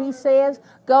whatever He says,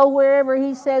 go wherever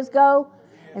He says go,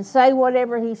 and say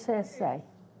whatever He says say.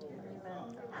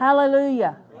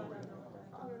 Hallelujah.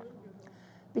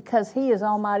 Because He is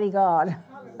Almighty God.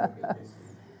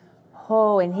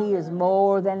 Oh, and He is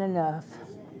more than enough.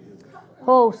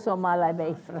 Oh, so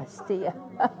malabe frastia.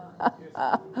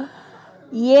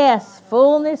 Yes,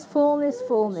 fullness, fullness,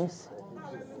 fullness.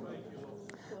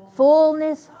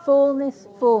 Fullness, fullness,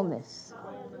 fullness.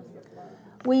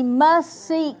 We must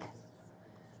seek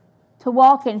to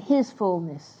walk in His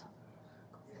fullness.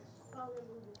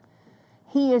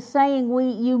 He is saying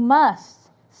you must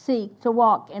seek to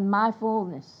walk in my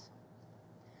fullness.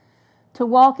 To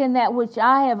walk in that which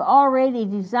I have already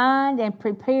designed and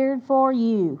prepared for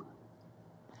you.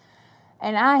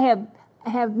 And I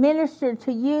have ministered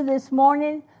to you this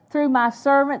morning through my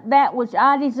servant that which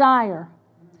I desire.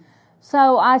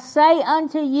 So I say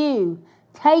unto you,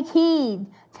 take heed,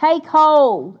 take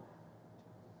hold,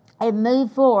 and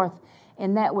move forth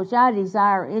in that which I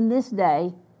desire in this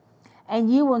day.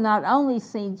 And you will not only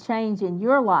see change in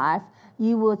your life,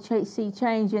 you will see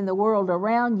change in the world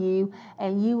around you,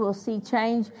 and you will see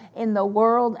change in the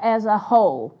world as a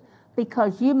whole,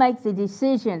 because you make the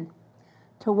decision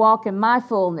to walk in my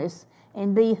fullness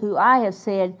and be who I have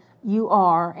said you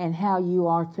are and how you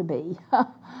are to be.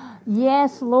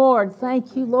 Yes, Lord.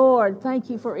 Thank you, Lord. Thank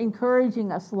you for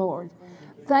encouraging us, Lord.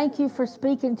 Thank you for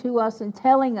speaking to us and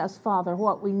telling us, Father,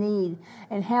 what we need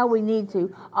and how we need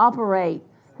to operate,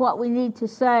 what we need to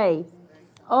say.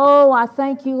 Oh, I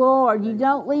thank you, Lord. You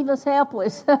don't leave us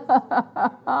helpless.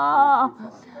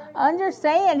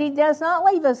 Understand, He does not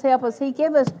leave us helpless. He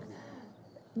gives us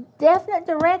definite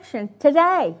direction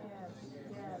today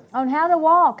on how to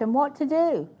walk and what to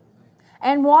do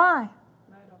and why.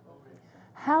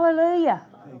 Hallelujah.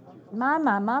 My.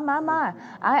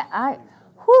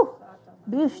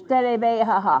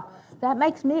 That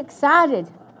makes me excited.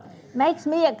 Makes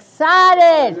me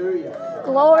excited. Hallelujah.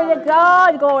 Glory to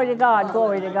God, glory to God,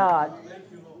 glory to God.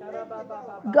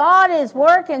 God is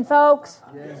working, folks.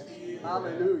 Yes.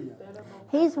 Hallelujah.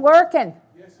 He's working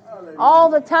all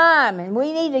the time, and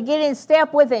we need to get in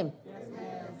step with Him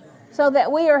so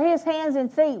that we are His hands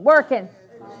and feet working,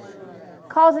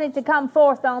 causing it to come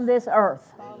forth on this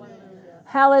earth.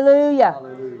 Hallelujah.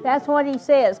 That's what He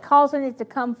says, causing it to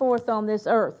come forth on this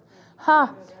earth.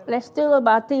 Ha, let's do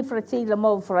about the fratilla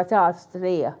mo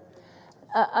fratastria.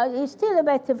 Still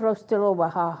about the frostiloba,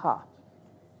 ha ha.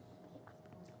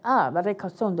 But I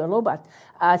can't do lobat.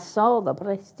 I saw the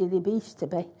breast of the beast to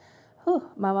be.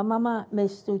 Mama,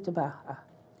 missed to baha.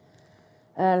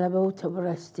 La boat of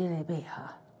breast to be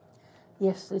ha.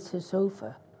 Yes, this is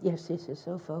sofa. Yes, this is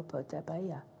sofa, but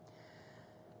abaya.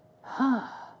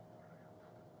 Ha.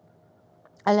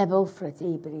 Alla bofra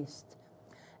di brist.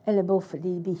 Alla bofra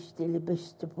di bist, alla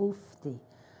bist bofti.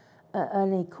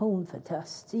 Alla kon för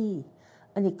tasti.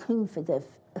 Alla kon för det.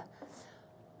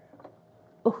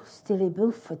 Stille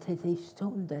bofra till det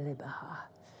stund eller baha.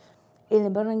 Eller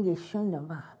barangi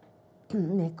shunama.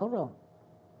 Nekoro.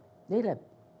 Eller.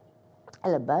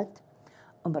 Alla bat.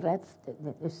 Om rätt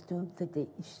det stund till det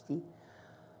isti.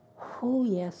 Oh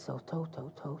yes, so to.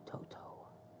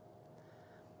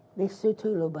 Vissu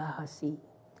tulo bahasi.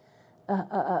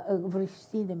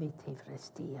 Vristine mit te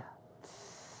vrestia.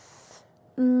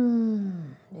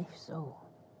 So.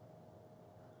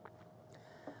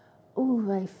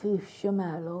 Vai fusha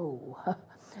malo.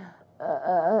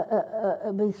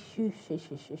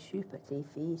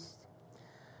 feast.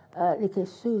 Like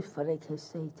sus for like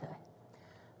seta.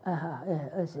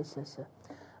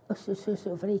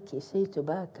 Så vrike sig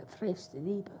tillbaka freste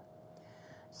liba.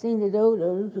 Sen det då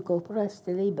du går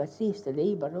preste liba sista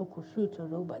liba och skjuter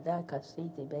roba där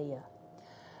kastite beja.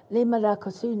 Lima där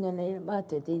kasunen är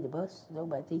matte det bas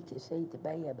roba dike sig till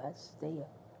beja bas det.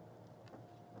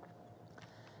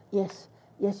 Yes.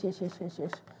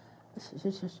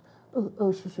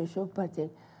 Så pate.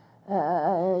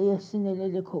 Yes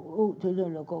ne ko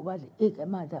to go vad ikke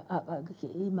mata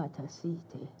i mata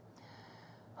site.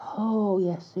 Oh,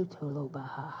 yes,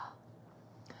 Utulubaha.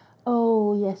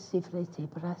 Oh, yes, Sifrete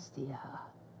Brastia.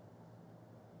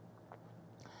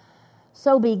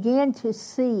 So begin to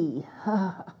see.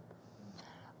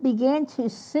 Begin to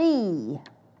see.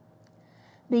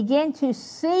 Begin to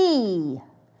see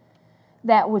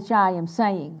that which I am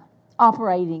saying,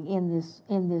 operating in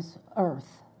this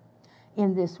earth,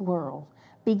 in this world.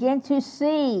 Begin to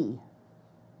see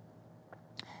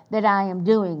that I am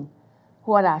doing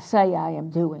what I say I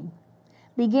am doing.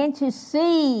 Begin to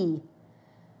see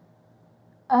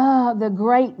the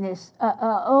greatness.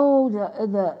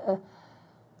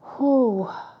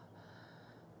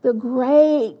 The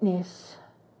greatness.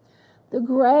 The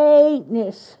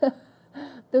greatness.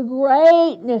 The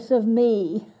greatness of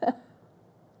me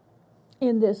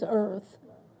in this earth.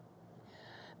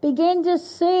 Begin to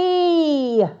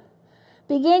see.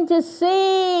 Begin to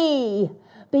see.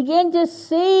 Begin to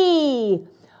see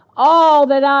all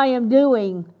that I am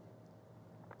doing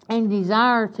and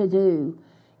desire to do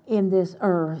in this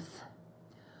earth.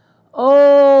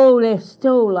 Oh,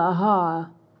 lestolaha.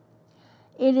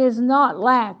 It is not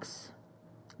lax,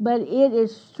 but it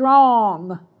is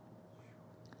strong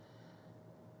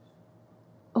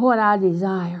what I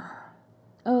desire.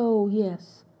 Oh,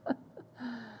 yes.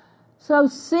 So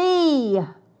see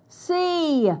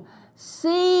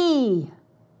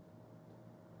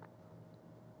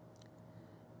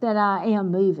that I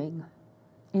am moving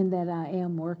and that I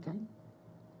am working.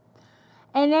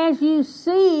 And as you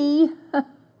see,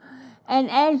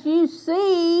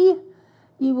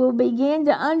 you will begin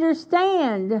to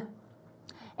understand.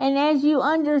 And as you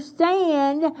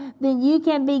understand, then you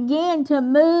can begin to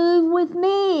move with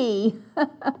me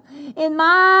in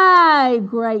my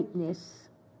greatness.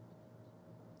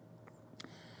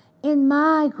 In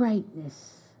my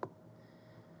greatness.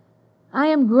 I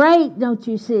am great, don't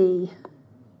you see?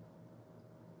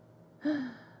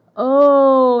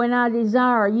 Oh, and I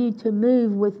desire you to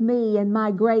move with me in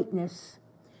my greatness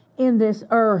in this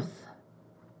earth.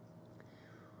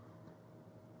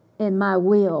 And my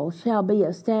will shall be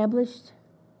established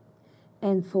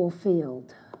and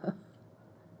fulfilled.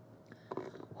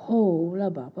 Oh, la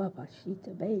ba ba ba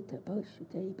shita beta ba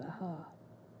shita baha.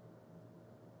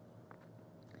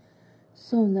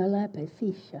 Sona la pe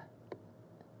fisha.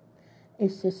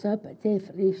 It's the sapa de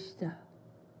frista.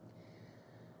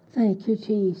 Thank you,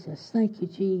 Jesus. Thank you,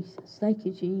 Jesus. Thank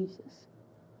you, Jesus.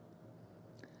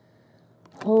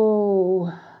 Oh,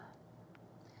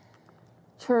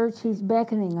 church, He's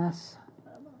beckoning us.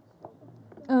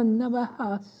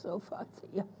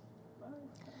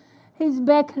 He's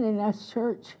beckoning us,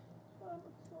 church,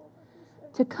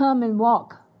 to come and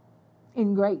walk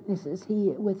in greatnesses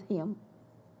with Him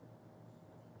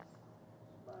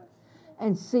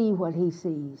and see what He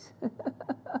sees.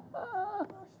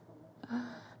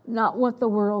 Not what the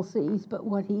world sees, but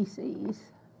what He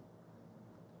sees.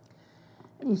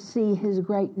 You see His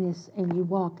greatness and you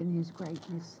walk in His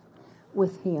greatness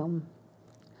with Him.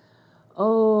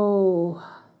 Oh,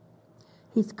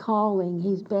 He's calling,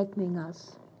 He's beckoning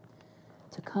us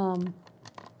to come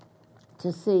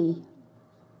to see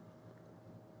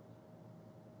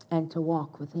and to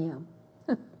walk with Him.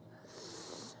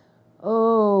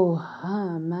 Oh,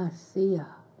 Hamasia.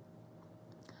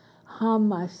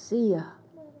 Hamasia.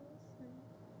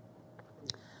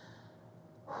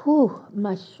 Whew,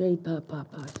 Mashrepa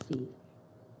Papasi.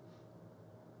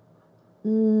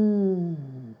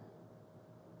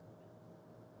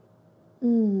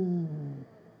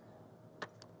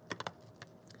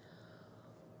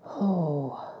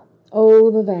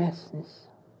 Oh, the vastness.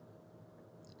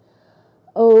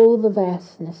 Oh, the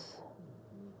vastness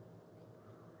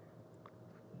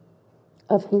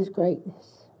of His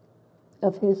greatness,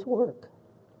 of His work,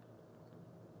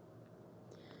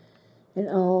 and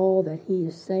all that He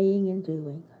is saying and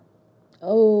doing.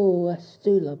 Oh,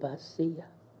 Astula Basia.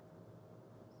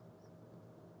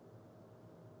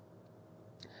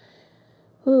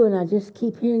 Oh, and I just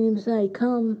keep hearing Him say,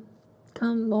 come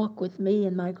walk with me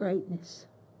in my greatness.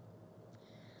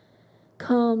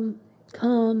 Come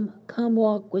Come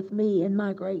walk with me in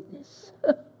my greatness.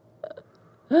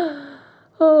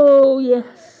 Oh,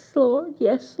 yes, Lord,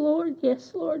 yes, Lord,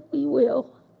 yes, Lord, we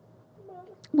will.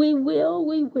 We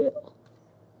will.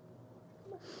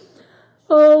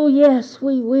 Oh, yes,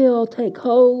 we will take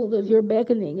hold of your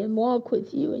beckoning and walk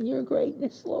with you in your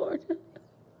greatness, Lord.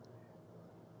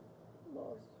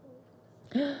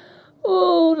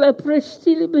 Oh, la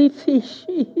prestile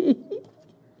bifishi.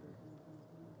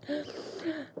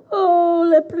 Oh,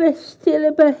 la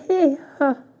prestile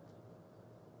baheha.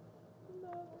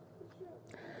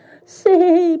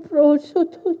 Say,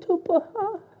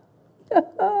 prosototopaha.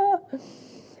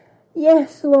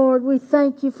 Yes, Lord, we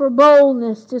thank you for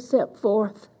boldness to step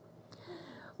forth.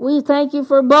 We thank you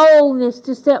for boldness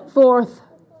to step forth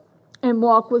and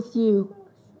walk with you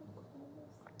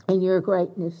in your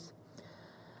greatness.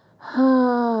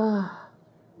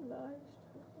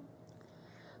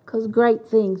 Because great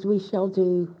things we shall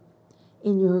do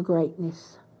in your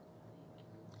greatness.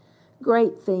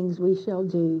 Great things we shall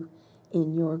do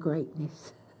in your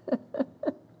greatness.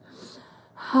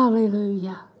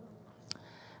 Hallelujah.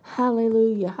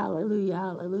 Hallelujah, hallelujah,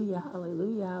 hallelujah,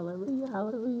 hallelujah, hallelujah,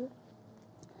 hallelujah.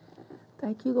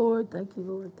 Thank you, Lord, thank you,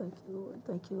 Lord, thank you, Lord,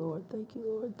 thank you, Lord, thank you,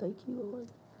 Lord, thank you, Lord.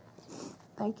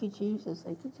 Thank you, Jesus,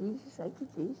 thank you, Jesus, thank you,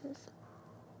 Jesus.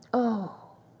 Oh,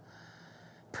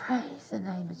 praise the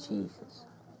name of Jesus.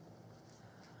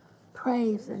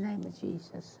 Praise the name of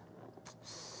Jesus.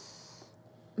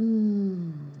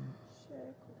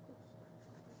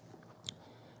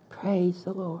 Praise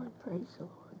the Lord, praise the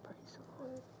Lord, praise the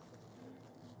Lord.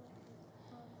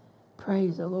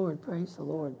 Praise the Lord, praise the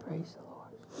Lord, praise the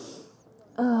Lord.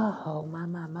 Oh,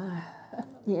 my.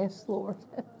 Yes, Lord.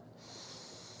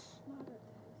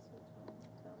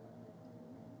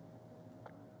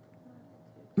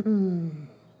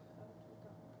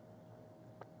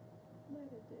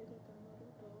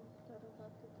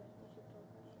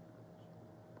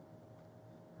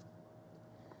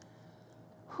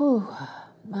 Whew,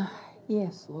 my,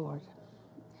 yes, Lord.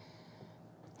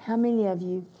 How many of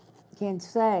you can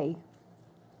say,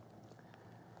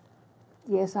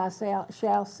 yes, I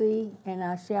shall see and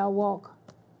I shall walk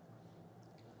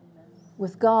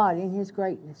with God in his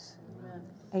greatness?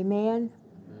 Amen?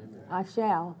 I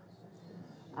shall.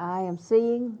 I am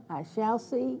seeing, I shall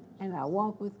see, and I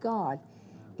walk with God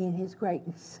in his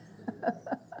greatness.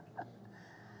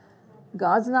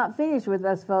 God's not finished with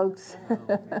us, folks.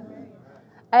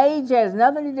 Age has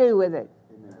nothing to do with it.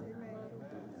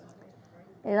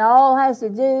 It all has to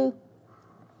do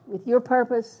with your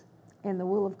purpose and the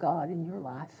will of God in your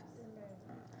life.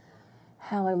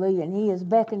 Hallelujah. And he has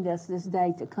beckoned us this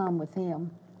day to come with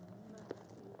him,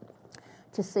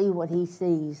 to see what he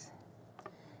sees,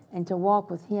 and to walk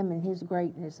with him in his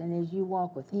greatness. And as you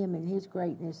walk with him in his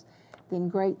greatness, then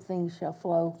great things shall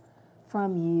flow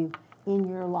from you in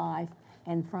your life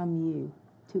and from you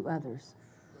to others.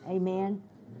 Amen?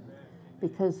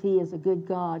 Because he is a good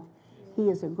God. He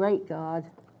is a great God.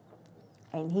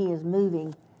 And he is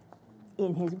moving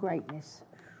in his greatness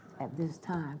at this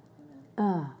time.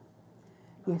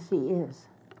 Yes, he is.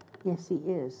 Yes, he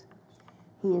is.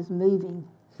 He is moving.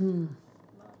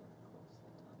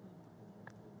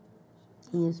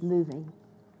 He is moving.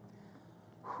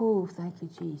 Oh, thank you,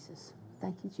 Jesus.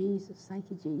 Thank you, Jesus. Thank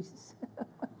you, Jesus.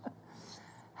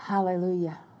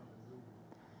 Hallelujah.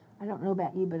 I don't know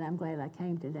about you, but I'm glad I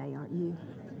came today, aren't you?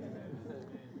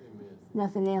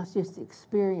 Nothing else, just to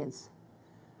experience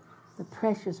the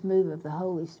precious move of the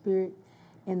Holy Spirit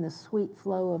and the sweet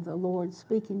flow of the Lord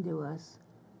speaking to us,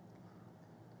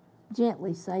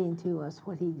 gently saying to us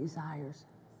what he desires,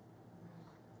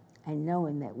 and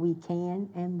knowing that we can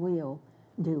and will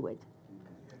do it.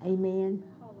 Amen.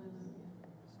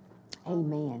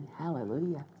 Amen.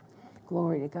 Hallelujah.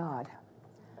 Glory to God.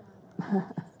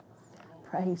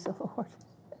 Praise the Lord.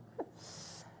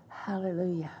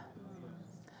 Hallelujah.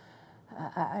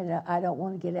 I don't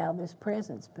want to get out of this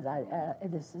presence, but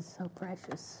this is so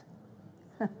precious.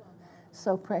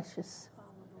 So precious.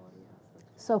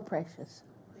 So precious.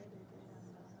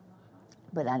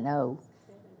 But I know.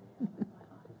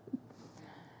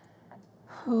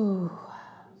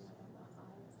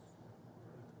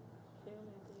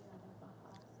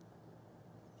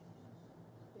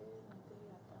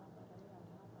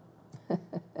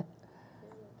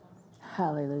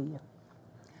 Hallelujah.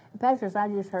 Pastors, I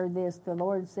just heard this. The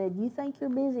Lord said, you think you're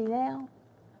busy now?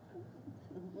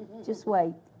 Just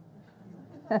wait.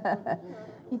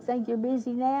 You think you're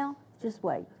busy now? Just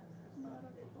wait.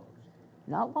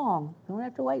 Not long. You don't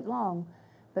have to wait long.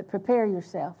 But prepare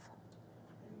yourself.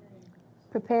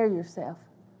 Prepare yourself.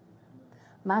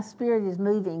 My spirit is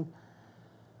moving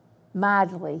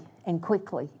mightily and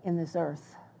quickly in this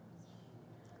earth.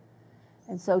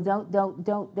 And so don't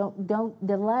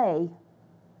delay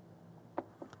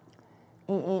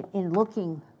in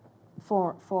looking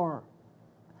for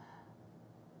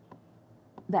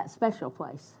that special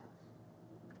place,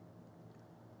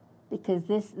 because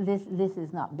this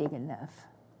is not big enough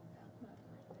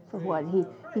for what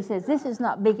he says. This is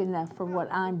not big enough for what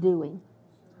I'm doing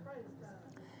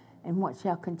and what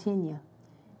shall continue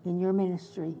in your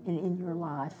ministry and in your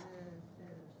life.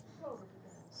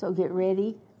 So get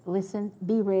ready, listen,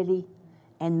 be ready,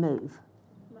 and move.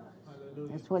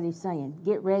 That's what he's saying.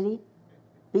 Get ready,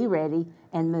 be ready,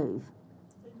 and move.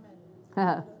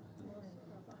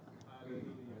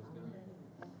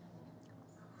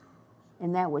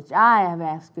 And that which I have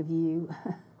asked of you,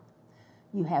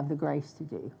 you have the grace to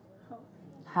do.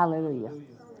 Hallelujah.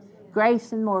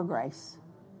 Grace and more grace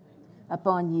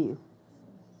upon you.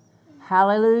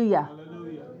 Hallelujah.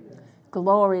 Hallelujah.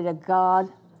 Glory to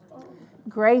God.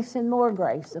 Grace and more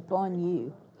grace upon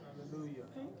you. Hallelujah.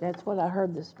 That's what I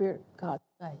heard the Spirit God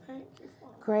say.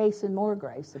 Grace and more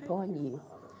grace upon you.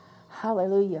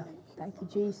 Hallelujah. Thank you,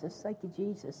 Jesus. Thank you,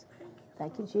 Jesus.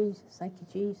 Thank you, Jesus. Thank you,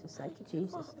 Jesus. Thank you,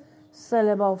 Jesus.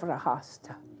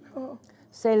 Celebrahasta.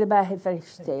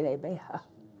 Celebahefrestelebeha.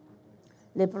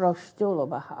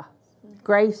 Leprostolobaha.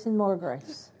 Grace and more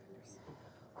grace.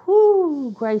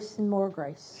 Whoo, grace and more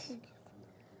grace.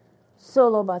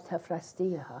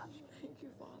 Solobatafrastiaha.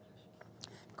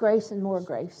 Grace and more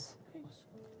grace.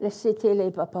 Let's see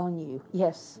upon you.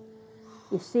 Yes.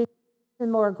 You see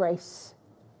and more grace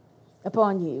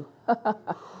upon you.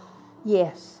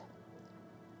 Yes.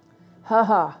 Ha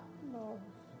ha.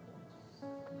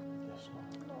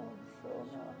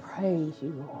 Praise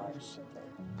you, Lord.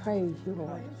 Praise you,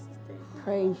 Lord.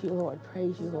 Praise you, Lord.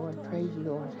 Praise you, Lord. Praise you,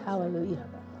 Lord. Hallelujah.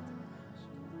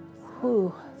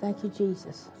 Whew. Thank you,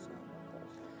 Jesus.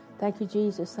 Thank you,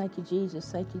 Jesus. Thank you,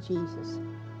 Jesus. Thank you, Jesus.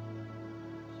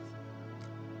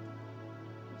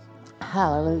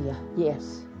 Hallelujah.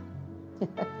 Yes.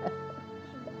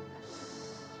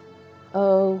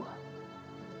 Oh,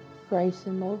 grace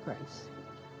and more grace.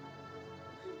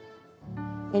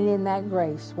 And in that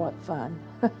grace, what fun.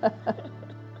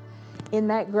 In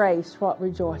that grace, what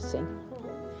rejoicing.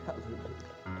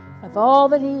 Of all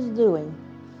that he's doing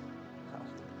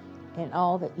and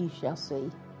all that you shall see.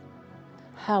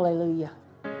 Hallelujah.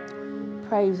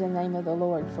 Praise the name of the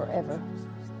Lord forever.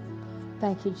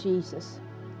 Thank you, Jesus.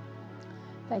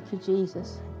 Thank you,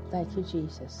 Jesus. Thank you,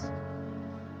 Jesus.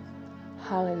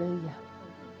 Hallelujah.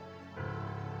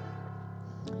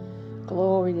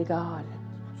 Glory to God.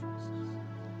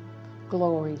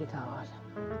 Glory to God.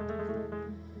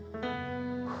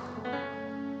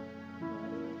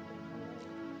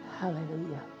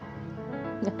 Hallelujah.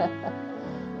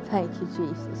 Thank you,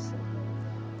 Jesus.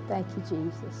 Thank you,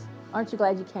 Jesus. Aren't you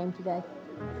glad you came today?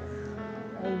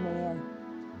 Amen.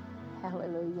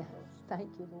 Hallelujah. Thank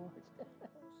you, Lord.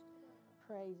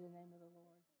 Praise the name of